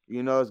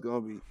 it's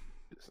gonna be.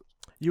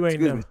 You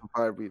ain't never. Some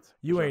fire beats.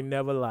 You ain't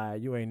never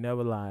lied. You ain't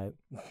never lied.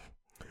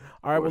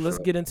 All right, well, let's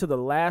get into the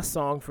last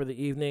song for the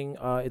evening.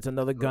 It's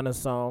another Gunna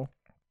song,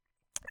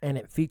 and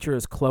it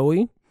features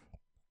Chloe.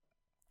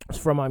 It's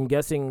from, I'm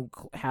guessing,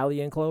 Halle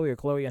and Chloe, or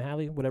Chloe and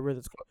Halle, whatever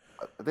it's called.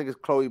 I think it's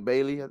Chloe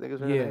Bailey. I think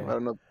it's her name. I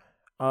don't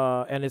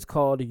know. And it's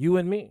called You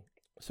and Me.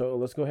 So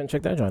let's go ahead and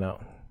check that joint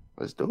out.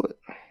 Let's do it.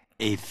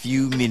 A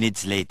few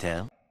minutes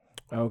later.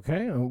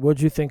 Okay,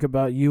 what'd you think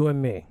about You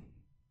and Me?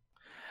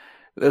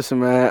 Listen,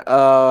 man,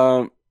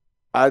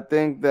 I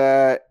think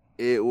that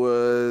it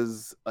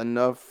was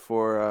enough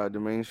for the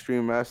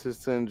mainstream masses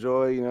to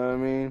enjoy, you know what I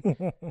mean?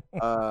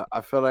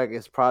 I feel like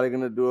it's probably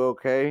going to do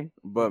okay.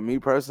 But me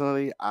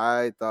personally,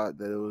 I thought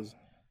that it was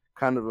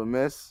kind of a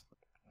miss.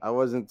 I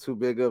wasn't too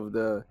big of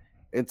the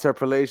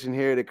interpolation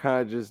here. They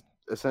kind of just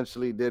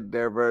essentially did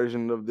their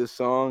version of this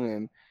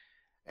song.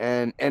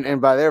 And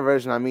by their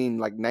version, I mean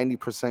like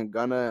 90%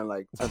 Gunna and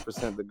like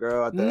 10% the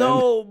girl at the end.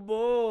 No,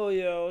 boy,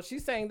 yo. She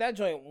sang that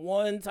joint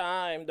one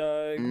time,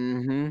 dog.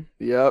 Mm-hmm.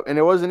 Yep. And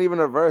it wasn't even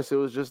a verse. It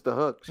was just the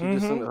hook. She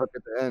just sang the hook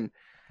at the end.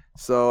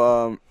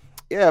 So,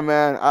 yeah,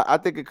 man, I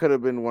think it could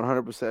have been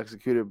 100%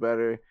 executed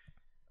better.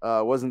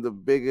 Wasn't the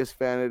biggest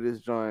fan of this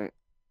joint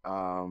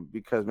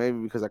because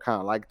I kind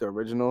of like the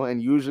original.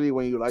 And usually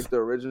when you like the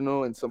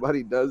original and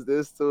somebody does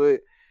this to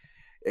it,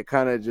 it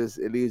kind of just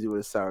it leaves you with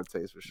a sour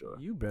taste for sure.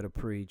 You better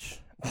preach.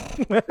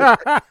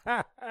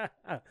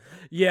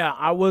 Yeah,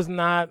 I was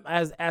not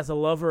as a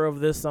lover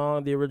of this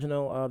song, the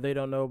original They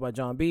Don't Know by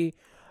John B,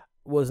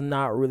 was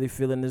not really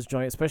feeling this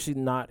joint, especially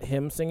not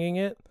him singing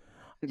it.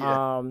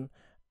 Yeah.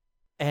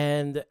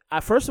 And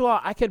first of all,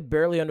 I could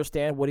barely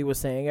understand what he was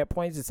saying at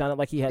points. It sounded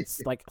like he had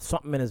like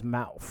something in his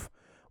mouth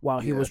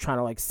while he was trying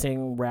to like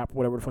sing, rap,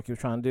 whatever the fuck he was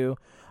trying to do.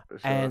 Sure.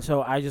 And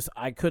so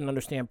I couldn't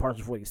understand parts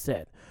of what he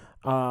said.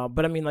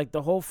 But I mean, like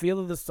the whole feel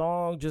of the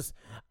song, just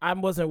I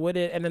wasn't with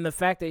it. And then the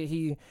fact that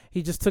he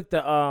just took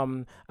the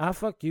I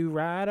fuck you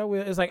right, I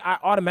will. It's like I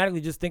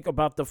automatically just think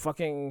about the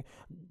fucking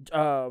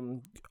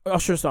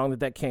Usher song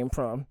that came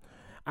from.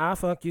 I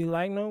fuck you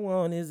like no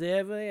one has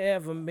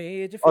ever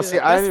made you feel. Oh, see,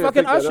 I That's didn't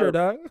fucking pick that Usher, up.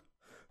 dog.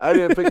 I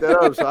didn't pick that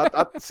up. So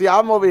I see.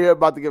 I'm over here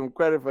about to give him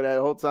credit for that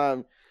whole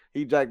time.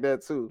 He jacked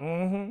that too.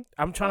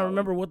 I'm trying to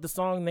remember what the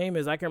song name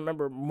is. I can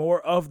remember more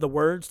of the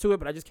words to it,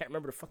 but I just can't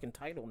remember the fucking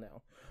title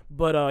now.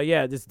 But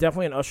yeah, it's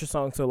definitely an Usher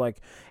song. So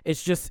like,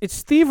 it's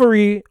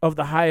thievery of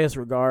the highest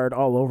regard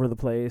all over the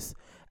place.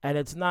 And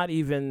it's not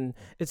even,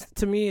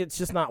 to me, it's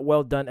just not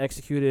well done,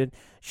 executed.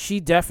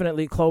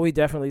 Chloe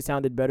definitely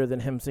sounded better than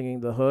him singing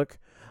the hook.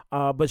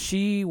 But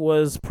she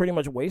was pretty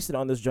much wasted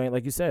on this joint,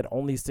 like you said,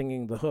 only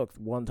singing the hook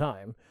one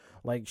time.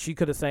 Like, she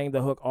could have sang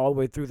the hook all the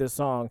way through this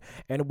song,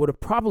 and it would have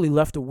probably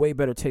left a way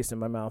better taste in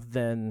my mouth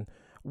than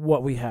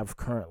what we have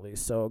currently.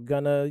 So,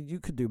 Gunna, you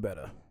could do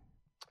better.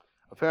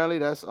 Apparently,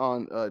 that's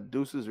on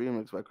Deuce's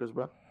remix by Chris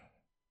Brown.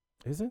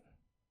 Is it?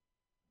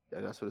 Yeah,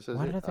 that's what it says.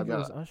 Why here. did I think it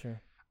was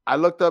Usher? I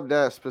looked up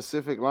that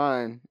specific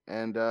line,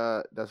 and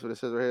that's what it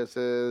says right here. It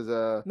says...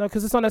 No,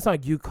 because it's on that song,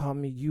 You Call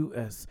Me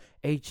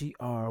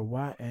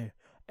USHERYAMOND.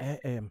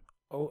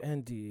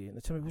 Now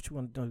tell me what you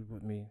want to do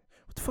with me.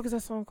 What the fuck is that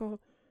song called?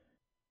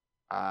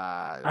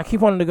 I keep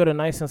wanting to go to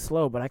Nice and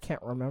Slow, but I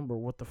can't remember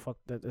what the fuck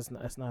that's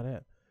not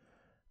it.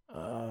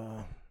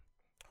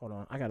 Hold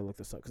on, I gotta look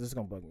this up because this is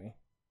gonna bug me.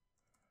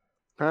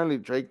 Apparently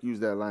Drake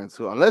used that line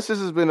too, unless this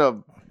has been a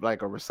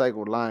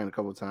recycled line a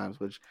couple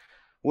times, which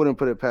wouldn't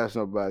put it past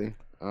nobody.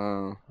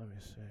 Let me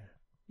see.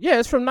 Yeah,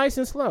 it's from Nice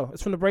and Slow.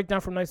 It's from the breakdown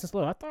from Nice and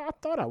Slow. I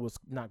thought I was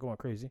not going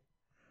crazy.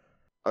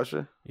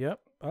 Usher. Yep,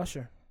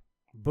 Usher.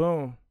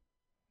 Boom.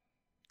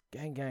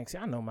 Gang. See,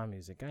 I know my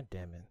music. God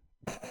damn it.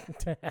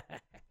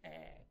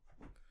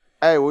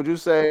 Hey, would you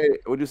say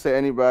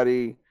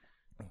anybody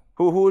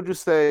who would you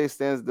say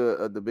stands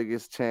the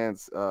biggest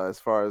chance as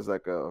far as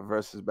like a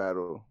versus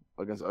battle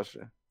against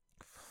Usher?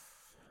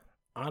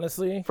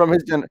 Honestly, from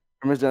his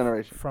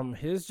generation. From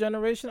his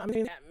generation, I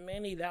mean, that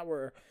many that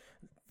were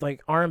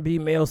like R&B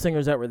male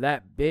singers that were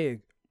that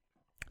big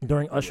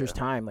during Usher's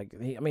time. Like,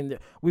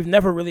 we've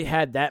never really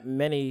had that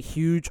many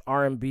huge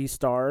R&B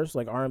stars,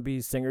 like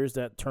R&B singers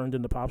that turned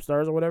into pop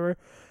stars or whatever.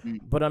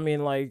 But I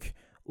mean, like,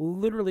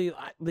 literally,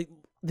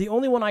 the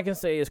only one I can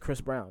say is Chris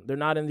Brown. They're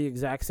not in the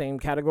exact same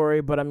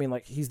category, but I mean,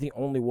 like, he's the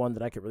only one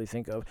that I could really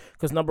think of.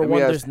 Because number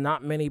one, there's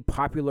not many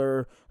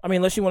popular. I mean,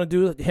 unless you want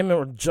to do him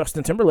or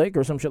Justin Timberlake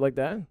or some shit like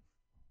that.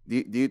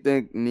 Do you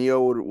think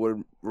Neo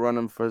would run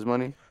him for his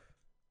money?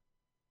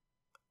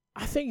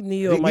 I think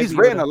Neo might. He's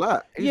written a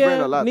lot.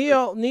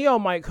 Neo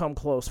might come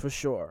close for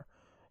sure.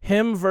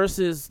 Him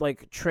versus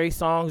like Trey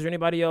Songz or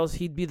anybody else,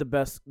 he'd be the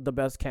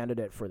best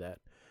candidate for that.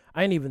 I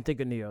didn't even think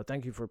of Neo.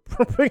 Thank you for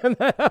bringing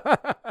that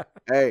up.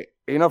 Hey,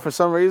 for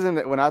some reason,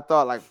 when I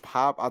thought like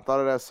pop, I thought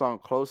of that song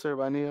 "Closer"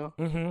 by Neo.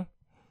 Mm-hmm.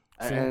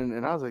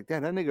 And I was like,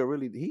 damn, that nigga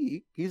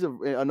really he's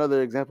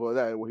another example of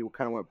that where he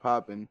kind of went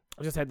pop and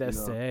I just had that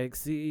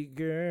sexy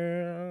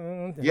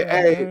girl.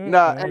 Yeah,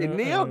 hey,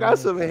 Neo got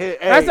some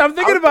hit. Hey, that's I'm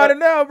thinking about it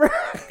now, bro.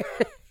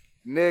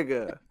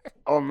 Nigga,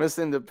 Miss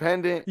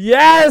Independent.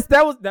 Yes,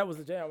 that was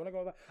the jam. When I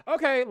go back.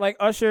 Okay, like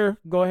Usher,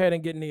 go ahead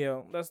and get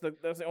Neo. That's the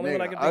only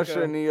one I can think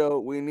Usher, of. Neo,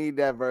 we need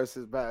that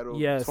versus battle.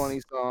 Yes,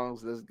 20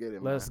 songs. Let's get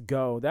it. Let's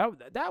go.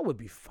 That would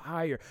be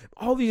fire.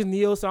 All these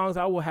Neo songs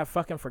I will have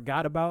fucking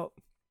forgot about.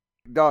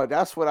 Dog,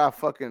 that's what I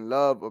fucking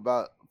love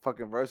about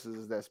fucking verses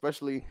is that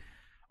especially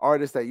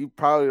artists that you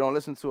probably don't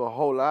listen to a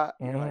whole lot.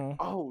 You're like,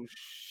 oh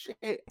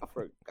shit, I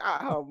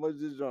forgot how much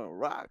this joint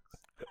rocks.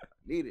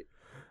 Need it.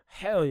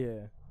 Hell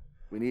yeah.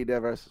 We need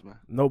that versus, man.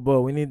 No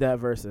bull. We need that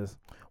versus.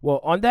 Well,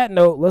 on that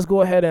note, let's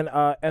go ahead and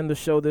end the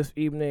show this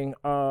evening.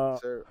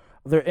 Sir.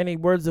 Are there any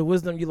words of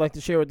wisdom you'd like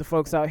to share with the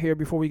folks out here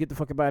before we get the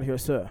fuck out of here,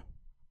 sir?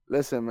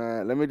 Listen,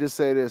 man, let me just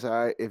say this,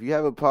 all right? If you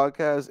have a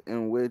podcast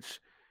in which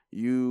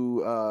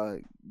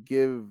you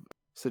give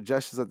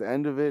suggestions at the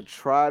end of it,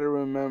 try to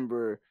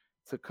remember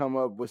to come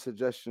up with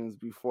suggestions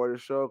before the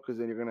show, because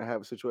then you're going to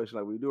have a situation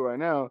like we do right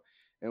now,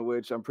 in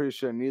which I'm pretty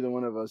sure neither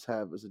one of us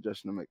have a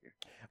suggestion to make it.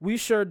 We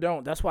sure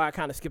don't. That's why I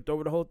kind of skipped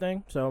over the whole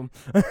thing. So,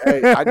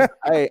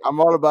 I'm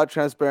all about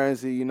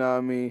transparency, you know what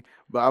I mean?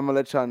 But I'm gonna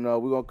let y'all know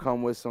we're gonna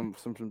come with some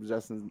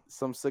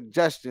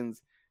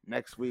suggestions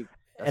next week.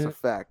 That's a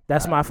fact.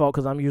 That's my fault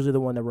because I'm usually the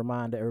one that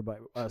remind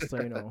everybody.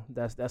 So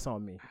that's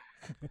on me.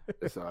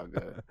 It's all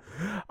good.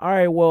 All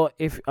right. Well,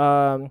 if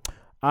like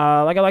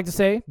I like to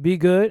say, be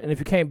good, and if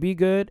you can't be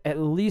good, at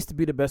least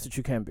be the best that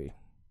you can be.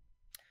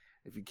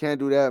 If you can't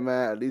do that,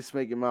 man, at least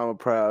make your mama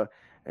proud.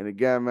 And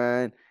again,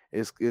 man,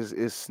 it's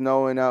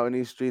snowing out in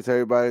these streets.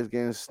 Everybody's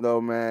getting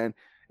snow, man.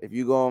 If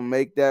you gonna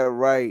make that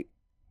right,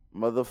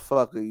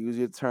 motherfucker, use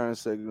your turn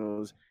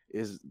signals.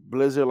 It's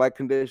blizzard-like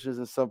conditions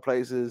in some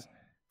places.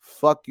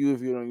 Fuck you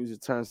if you don't use your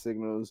turn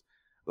signals.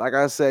 like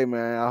I say,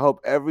 man, I hope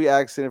every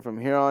accident from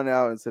here on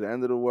out into the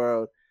end of the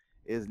world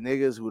is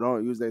niggas who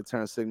don't use their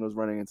turn signals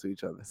running into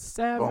each other.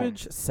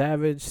 Savage.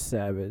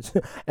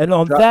 And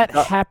on that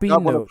happy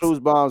note, note, cruise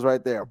bombs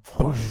right there.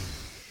 all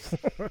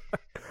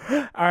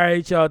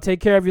right, y'all. Take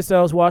care of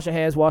yourselves. Wash your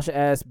hands. Wash your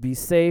ass. Be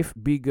safe.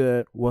 Be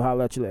good. We'll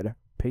holler at you later.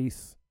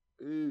 Peace.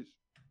 Peace.